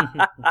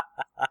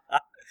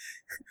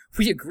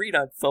 We agreed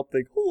on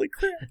something. Holy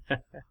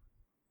crap.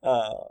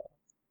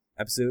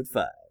 Episode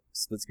 5,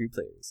 Split Screen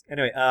Players.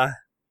 Anyway,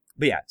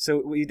 but yeah,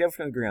 so we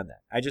definitely agree on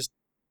that. I just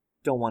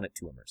don't want it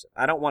too immersive.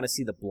 I don't want to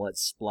see the blood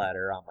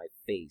splatter on my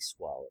face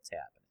while it's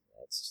happening.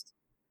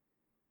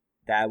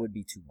 That would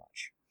be too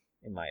much,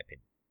 in my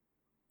opinion.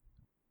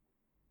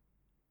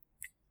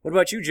 What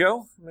about you,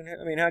 Joe?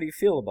 I mean, how do you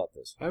feel about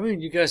this? I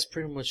mean, you guys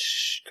pretty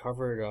much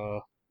covered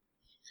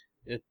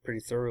it pretty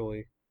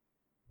thoroughly.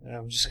 And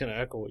I'm just gonna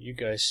echo what you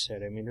guys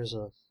said. I mean,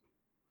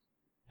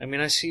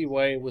 I see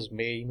why it was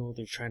made. You know,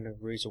 they're trying to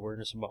raise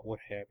awareness about what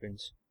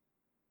happens.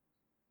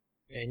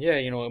 And yeah,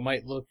 you know, it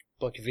might look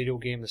like a video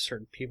game to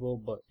certain people,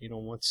 but you know,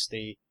 once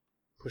they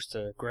push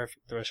the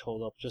graphic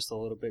threshold up just a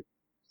little bit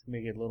to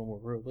make it a little more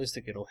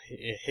realistic, it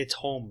hits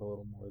home a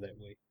little more that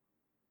way.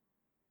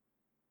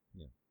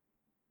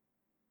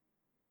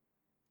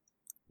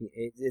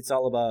 It's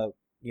all about,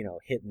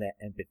 hitting that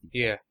empathy.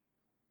 Yeah.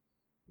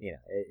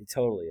 It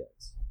totally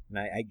is. And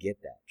I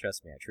get that.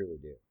 Trust me, I truly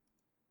do.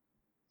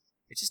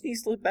 It just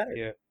needs to look better.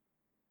 Yeah.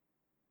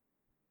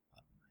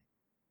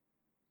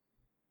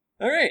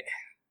 All right.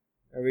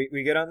 Are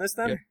we good on this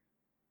then?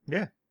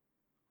 Yeah.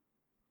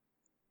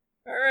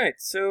 All right.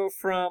 So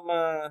from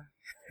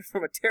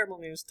from a terrible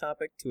news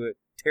topic to a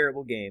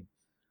terrible game,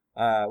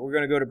 we're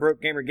going to go to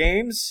Broke Gamer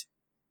Games.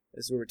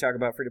 This is where we talk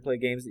about free-to-play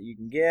games that you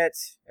can get,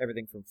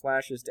 everything from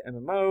flashes to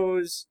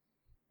MMOs,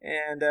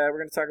 and we're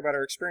going to talk about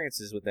our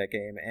experiences with that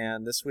game.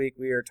 And this week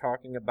we are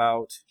talking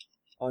about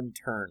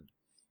Unturned.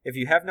 If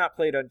you have not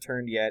played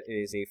Unturned yet, it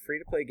is a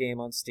free-to-play game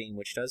on Steam,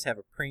 which does have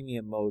a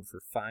premium mode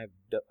for $5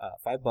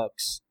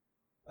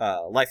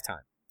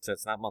 lifetime. So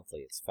it's not monthly;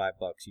 it's $5.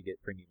 You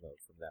get premium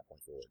mode from that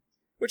point forward,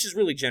 which is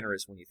really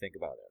generous when you think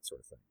about that sort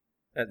of thing.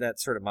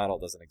 That sort of model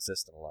doesn't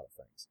exist in a lot of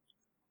things.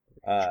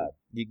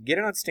 You can get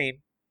it on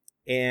Steam.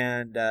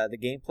 And the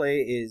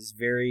gameplay is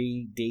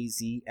very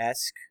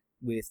DayZ-esque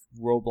with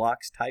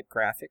Roblox-type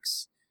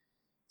graphics.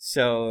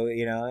 So,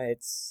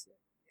 it's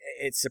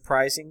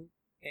surprising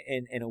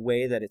in a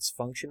way that it's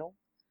functional.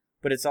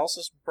 But it's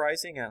also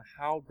surprising on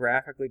how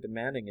graphically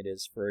demanding it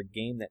is for a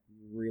game that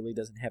really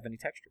doesn't have any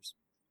textures.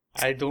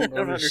 I don't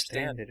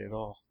understand it at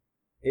all.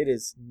 It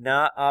is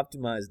not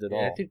optimized at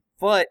all.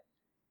 But,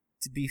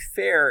 to be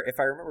fair, if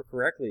I remember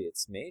correctly,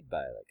 it's made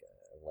by like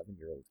an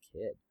 11-year-old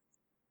kid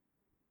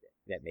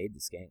that made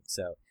this game.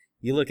 So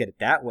you look at it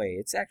that way,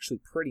 it's actually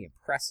pretty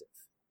impressive.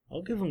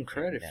 I'll give them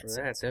credit for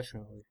that,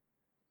 definitely.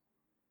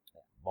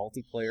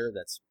 Multiplayer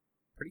that's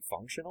pretty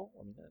functional.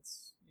 I mean,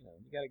 that's,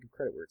 you got to give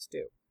credit where it's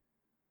due.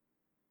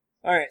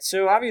 All right,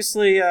 so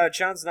obviously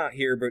John's not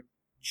here, but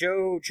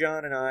Joe,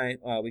 John, and I,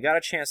 we got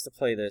a chance to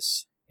play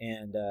this.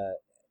 And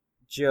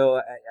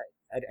Joe,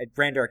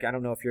 Brandark, I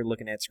don't know if you're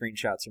looking at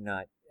screenshots or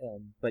not,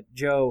 but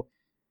Joe,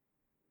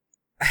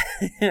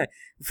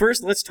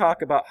 first, let's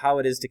talk about how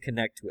it is to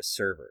connect to a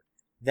server.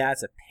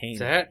 That's a pain.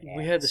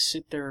 We had to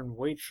sit there and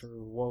wait for,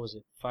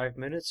 5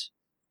 minutes?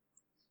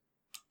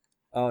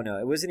 Oh, no,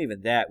 it wasn't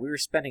even that. We were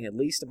spending at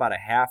least about a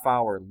half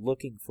hour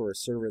looking for a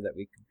server that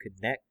we could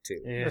connect to.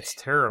 Yeah. That's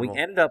terrible.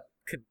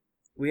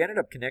 We ended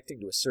up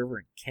connecting to a server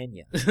in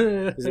Kenya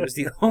because it was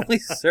the only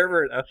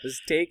server that was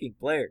taking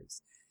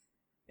players.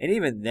 And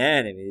even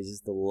then, I mean,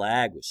 the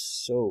lag was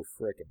so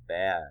freaking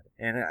bad.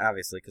 And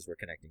obviously, because we're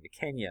connecting to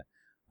Kenya.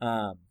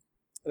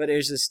 But it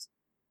was just,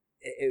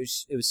 it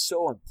was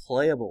so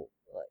unplayable.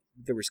 Like,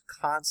 there was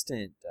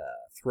constant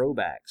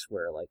throwbacks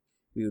where, like,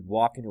 we would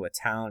walk into a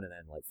town and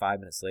then, like, 5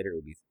 minutes later, it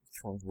would be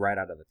thrown right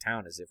out of the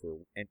town as if we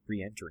were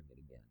re-entering it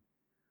again.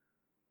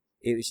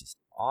 It was just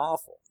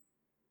awful.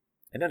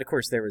 And then, of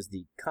course, there was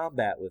the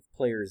combat with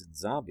players and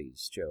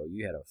zombies. Joe,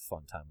 you had a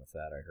fun time with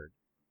that, I heard.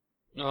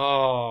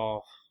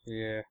 Oh,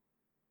 yeah.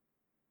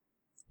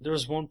 There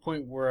was one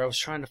point where I was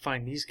trying to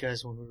find these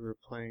guys when we were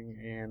playing,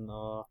 and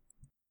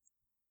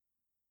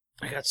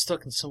I got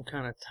stuck in some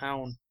kind of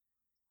town,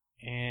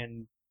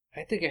 and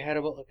I think I had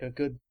about like a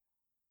good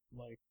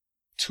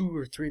 2,000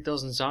 or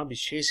 3,000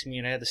 zombies chasing me,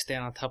 and I had to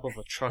stand on top of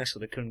a truck so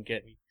they couldn't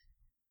get me.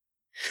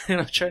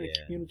 And I'm trying to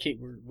communicate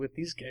with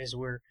these guys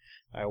where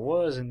I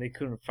was, and they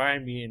couldn't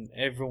find me, and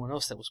everyone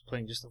else that was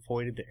playing just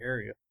avoided the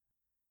area.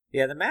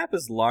 Yeah, the map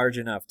is large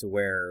enough to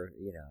where,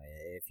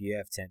 if you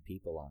have 10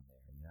 people on there,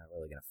 you're not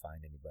really going to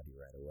find anybody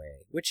right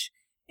away, which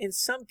in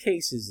some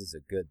cases is a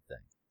good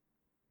thing.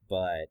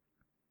 But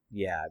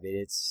yeah, I mean,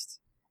 it's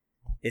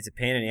a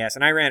pain in the ass.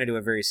 And I ran into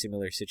a very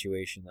similar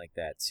situation like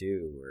that,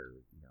 too, where,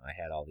 I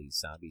had all these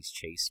zombies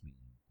chase me.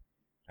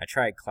 I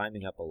tried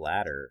climbing up a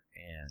ladder,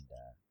 and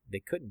they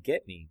couldn't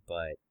get me,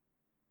 but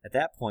at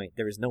that point,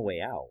 there was no way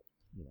out.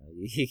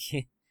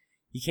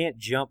 You can't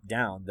jump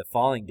down. The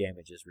falling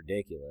damage is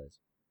ridiculous.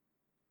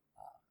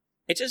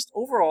 It just,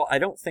 overall, I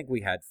don't think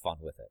we had fun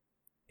with it.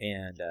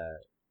 And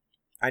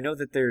I know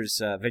that there's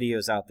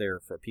videos out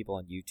there for people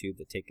on YouTube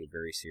that take it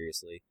very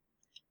seriously.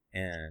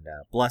 And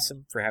bless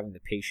them for having the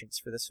patience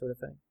for this sort of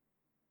thing.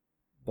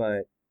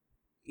 But,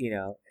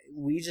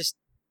 we just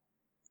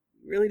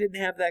really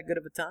didn't have that good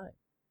of a time.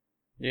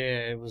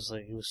 Yeah, it was.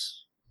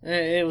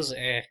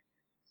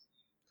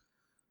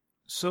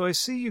 So I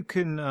see you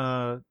can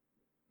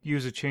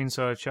use a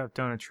chainsaw to chop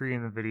down a tree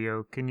in the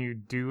video. Can you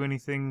do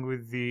anything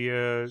with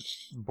the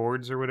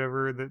boards or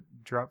whatever that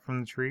drop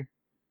from the tree?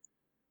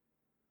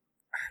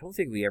 I don't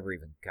think we ever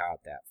even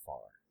got that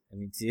far. I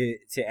mean,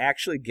 to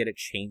actually get a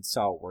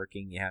chainsaw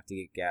working, you have to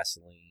get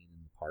gasoline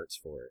and parts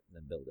for it and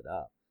then build it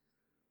up.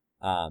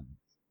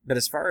 But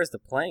as far as the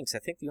planks, I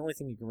think the only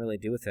thing you can really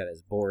do with that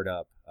is board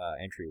up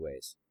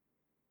entryways.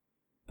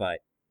 But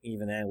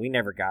even then, we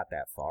never got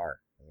that far.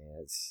 I mean,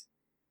 it's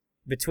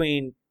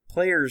between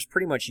players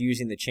pretty much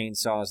using the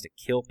chainsaws to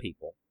kill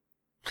people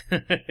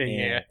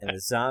and the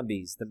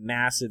zombies, the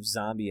massive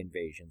zombie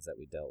invasions that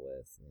we dealt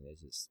with. I mean,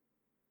 it's just,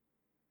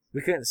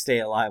 we couldn't stay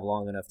alive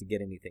long enough to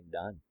get anything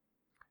done.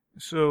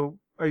 So,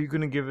 are you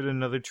going to give it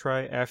another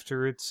try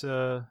after it's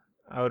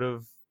out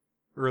of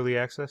early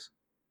access?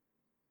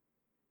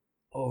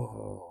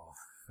 Oh,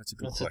 that's a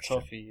good question. That's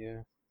a toughie,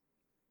 yeah.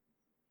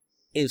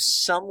 If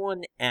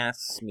someone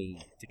asks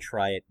me to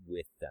try it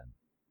with them,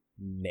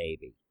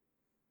 maybe.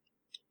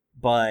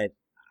 But,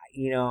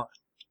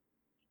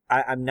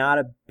 I'm not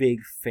a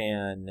big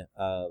fan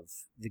of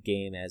the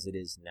game as it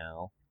is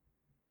now.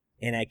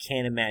 And I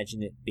can't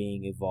imagine it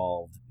being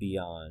evolved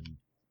beyond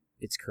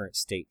its current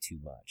state too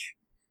much.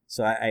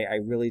 So I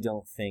really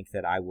don't think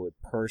that I would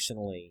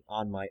personally,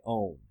 on my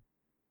own,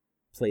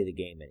 play the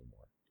game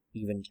anymore,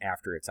 even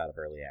after it's out of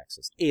early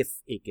access,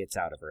 if it gets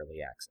out of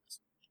early access.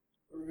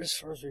 As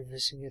far as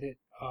revisiting it,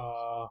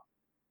 I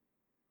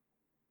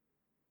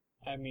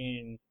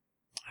mean,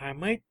 I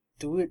might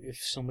do it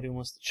if somebody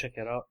wants to check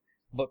it out.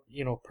 But,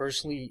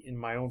 personally, in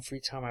my own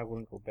free time, I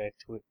wouldn't go back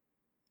to it.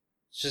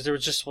 It's just, there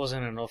just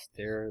wasn't enough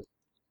there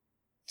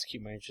to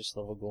keep my interest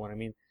level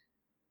going.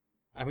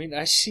 I mean,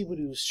 I see what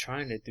he was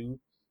trying to do,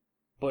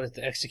 but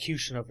the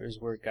execution of it is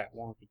where it got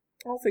wonky.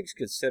 All things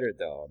considered,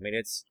 though, I mean,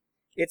 it's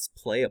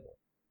playable.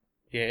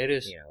 Yeah, it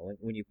is.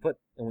 When you put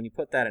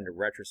that into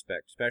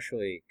retrospect,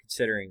 especially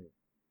considering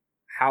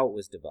how it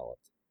was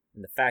developed,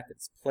 and the fact that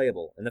it's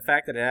playable, and the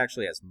fact that it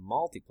actually has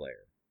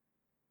multiplayer,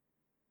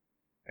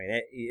 I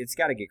mean, it's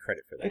got to get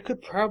credit for that. It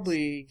could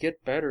probably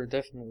get better,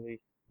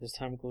 definitely, as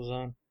time goes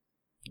on.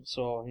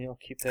 So,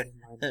 keep that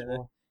in mind as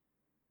well.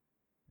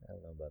 I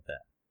don't know about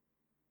that.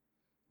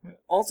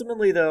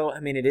 Ultimately, though, I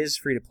mean, it is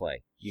free to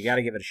play. You got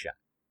to give it a shot.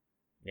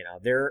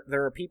 There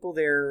are people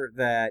there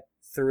that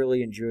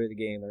thoroughly enjoy the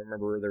game. I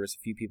remember there was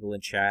a few people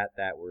in chat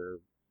that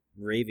were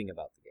raving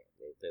about the game.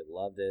 They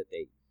loved it.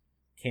 They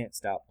can't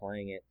stop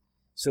playing it.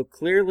 So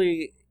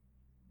clearly,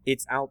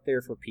 it's out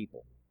there for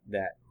people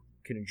that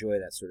can enjoy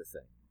that sort of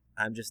thing.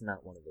 I'm just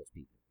not one of those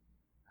people.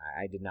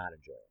 I did not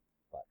enjoy it.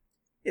 But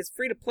it's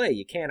free to play.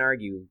 You can't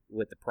argue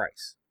with the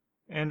price.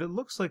 And it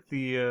looks like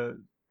the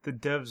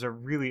devs are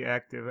really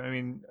active. I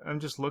mean, I'm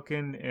just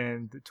looking,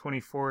 and the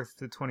 24th,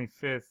 the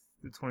 25th,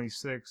 the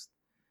 26th,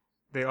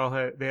 they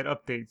had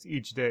updates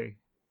each day.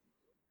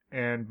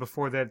 And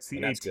before that's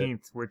the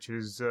 18th, good. Which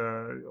is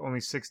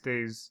only 6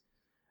 days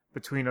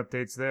between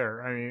updates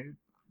there. I mean,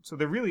 so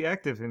they're really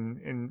active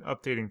in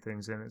updating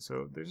things in it.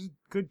 So there's a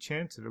good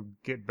chance it'll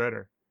get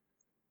better.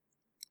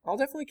 I'll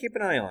definitely keep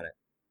an eye on it.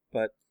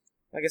 But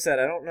like I said,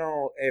 I don't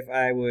know if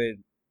I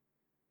would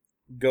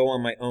go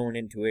on my own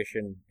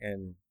intuition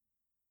and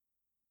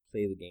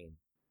play the game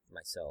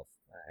myself.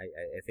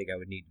 I think I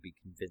would need to be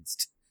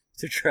convinced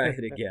to try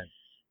it again.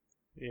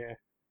 Yeah.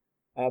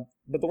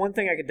 But the one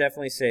thing I could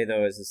definitely say,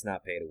 though, is it's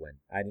not pay to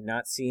win. I did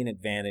not see an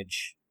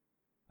advantage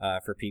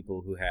for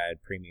people who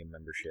had premium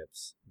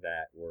memberships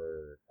that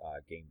were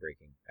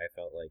game-breaking. I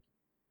felt like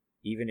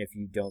even if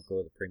you don't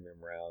go the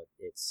premium route,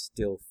 it's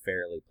still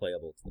fairly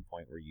playable to the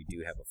point where you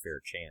do have a fair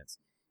chance.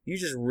 You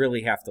just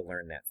really have to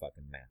learn that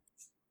fucking map.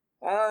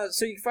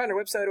 So you can find our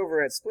website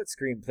over at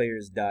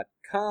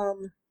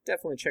splitscreenplayers.com.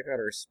 Definitely check out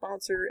our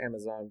sponsor,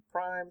 Amazon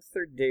Prime.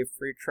 30-day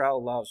free trial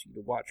allows you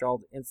to watch all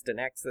the instant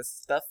access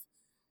stuff.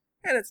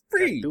 And it's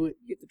free. Do it.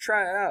 You get to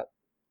try it out.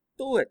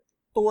 Do it.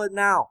 Do it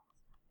now.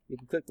 You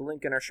can click the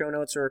link in our show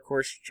notes, or, of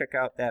course, check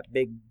out that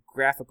big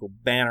graphical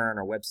banner on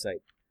our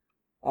website.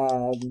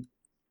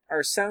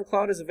 Our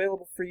SoundCloud is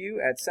available for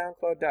you at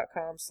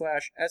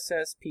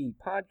soundcloud.com/SSP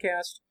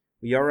podcast.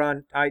 We are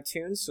on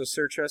iTunes, so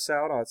search us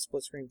out on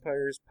Split Screen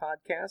Players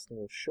Podcast, and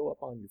we'll show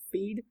up on your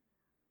feed.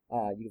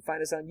 You can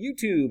find us on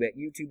YouTube at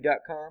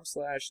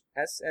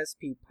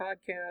youtube.com/SSP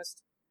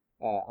podcast.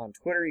 On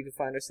Twitter, you can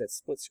find us at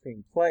Split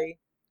Screen Play.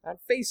 On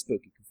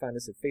Facebook, you can find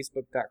us at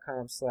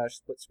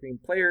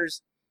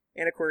facebook.com/splitscreenplayers.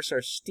 And, of course,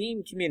 our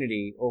Steam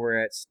community over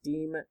at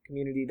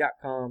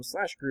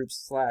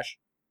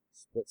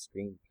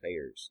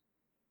steamcommunity.com/groups/splitscreenplayers.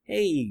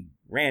 Hey,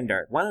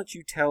 Randart, why don't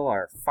you tell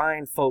our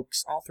fine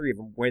folks, all three of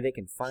them, where they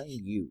can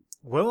find you?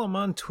 Well, I'm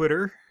on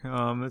Twitter.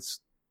 That's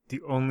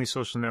the only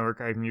social network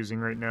I'm using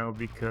right now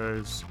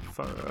because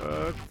fuck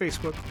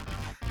Facebook.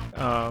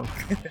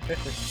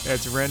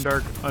 It's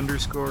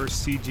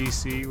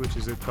Randark_CGC, which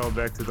is a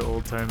callback to the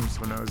old times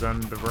when I was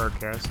on the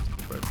Varcast.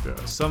 But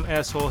some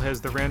asshole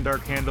has the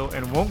Randark handle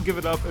and won't give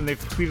it up, and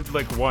they've tweeted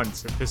like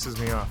once. It pisses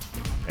me off.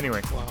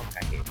 Anyway,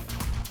 I hate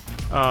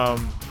that.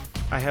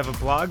 I have a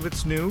blog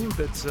that's new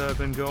that's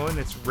been going.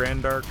 It's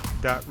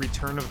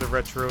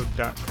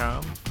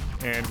randark.returnoftheretro.com.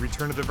 And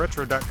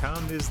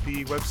returnoftheretro.com is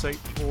the website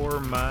for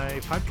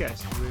my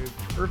podcast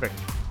with Irving.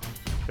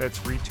 That's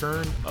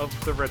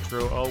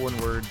returnoftheretro, all one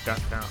word,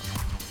 .com.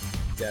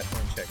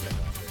 Definitely check that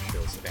out. Their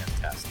show is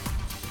fantastic.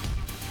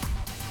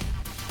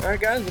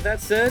 Alright guys, with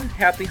that said,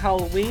 happy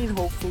Halloween.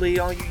 Hopefully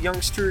all you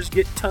youngsters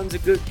get tons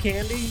of good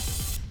candy.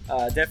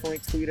 Definitely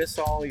tweet us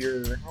all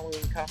your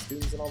Halloween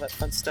costumes and all that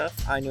fun stuff.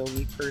 I know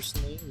me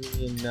personally,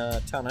 me and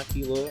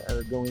Tanahila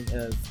are going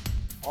as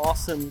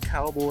awesome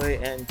cowboy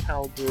and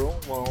cowgirl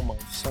while my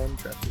son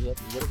dresses up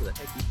as whatever the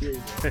heck he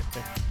feels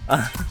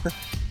like.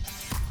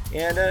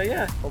 And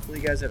yeah,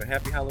 hopefully you guys have a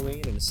happy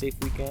Halloween and a safe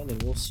weekend,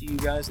 and we'll see you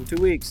guys in 2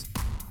 weeks.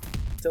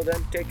 Until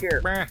then, take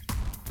care.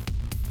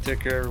 Take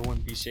care, everyone.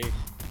 Be safe.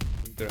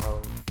 Good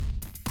Halloween.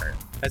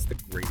 That's the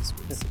greatest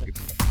way to say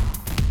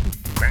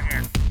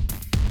goodbye.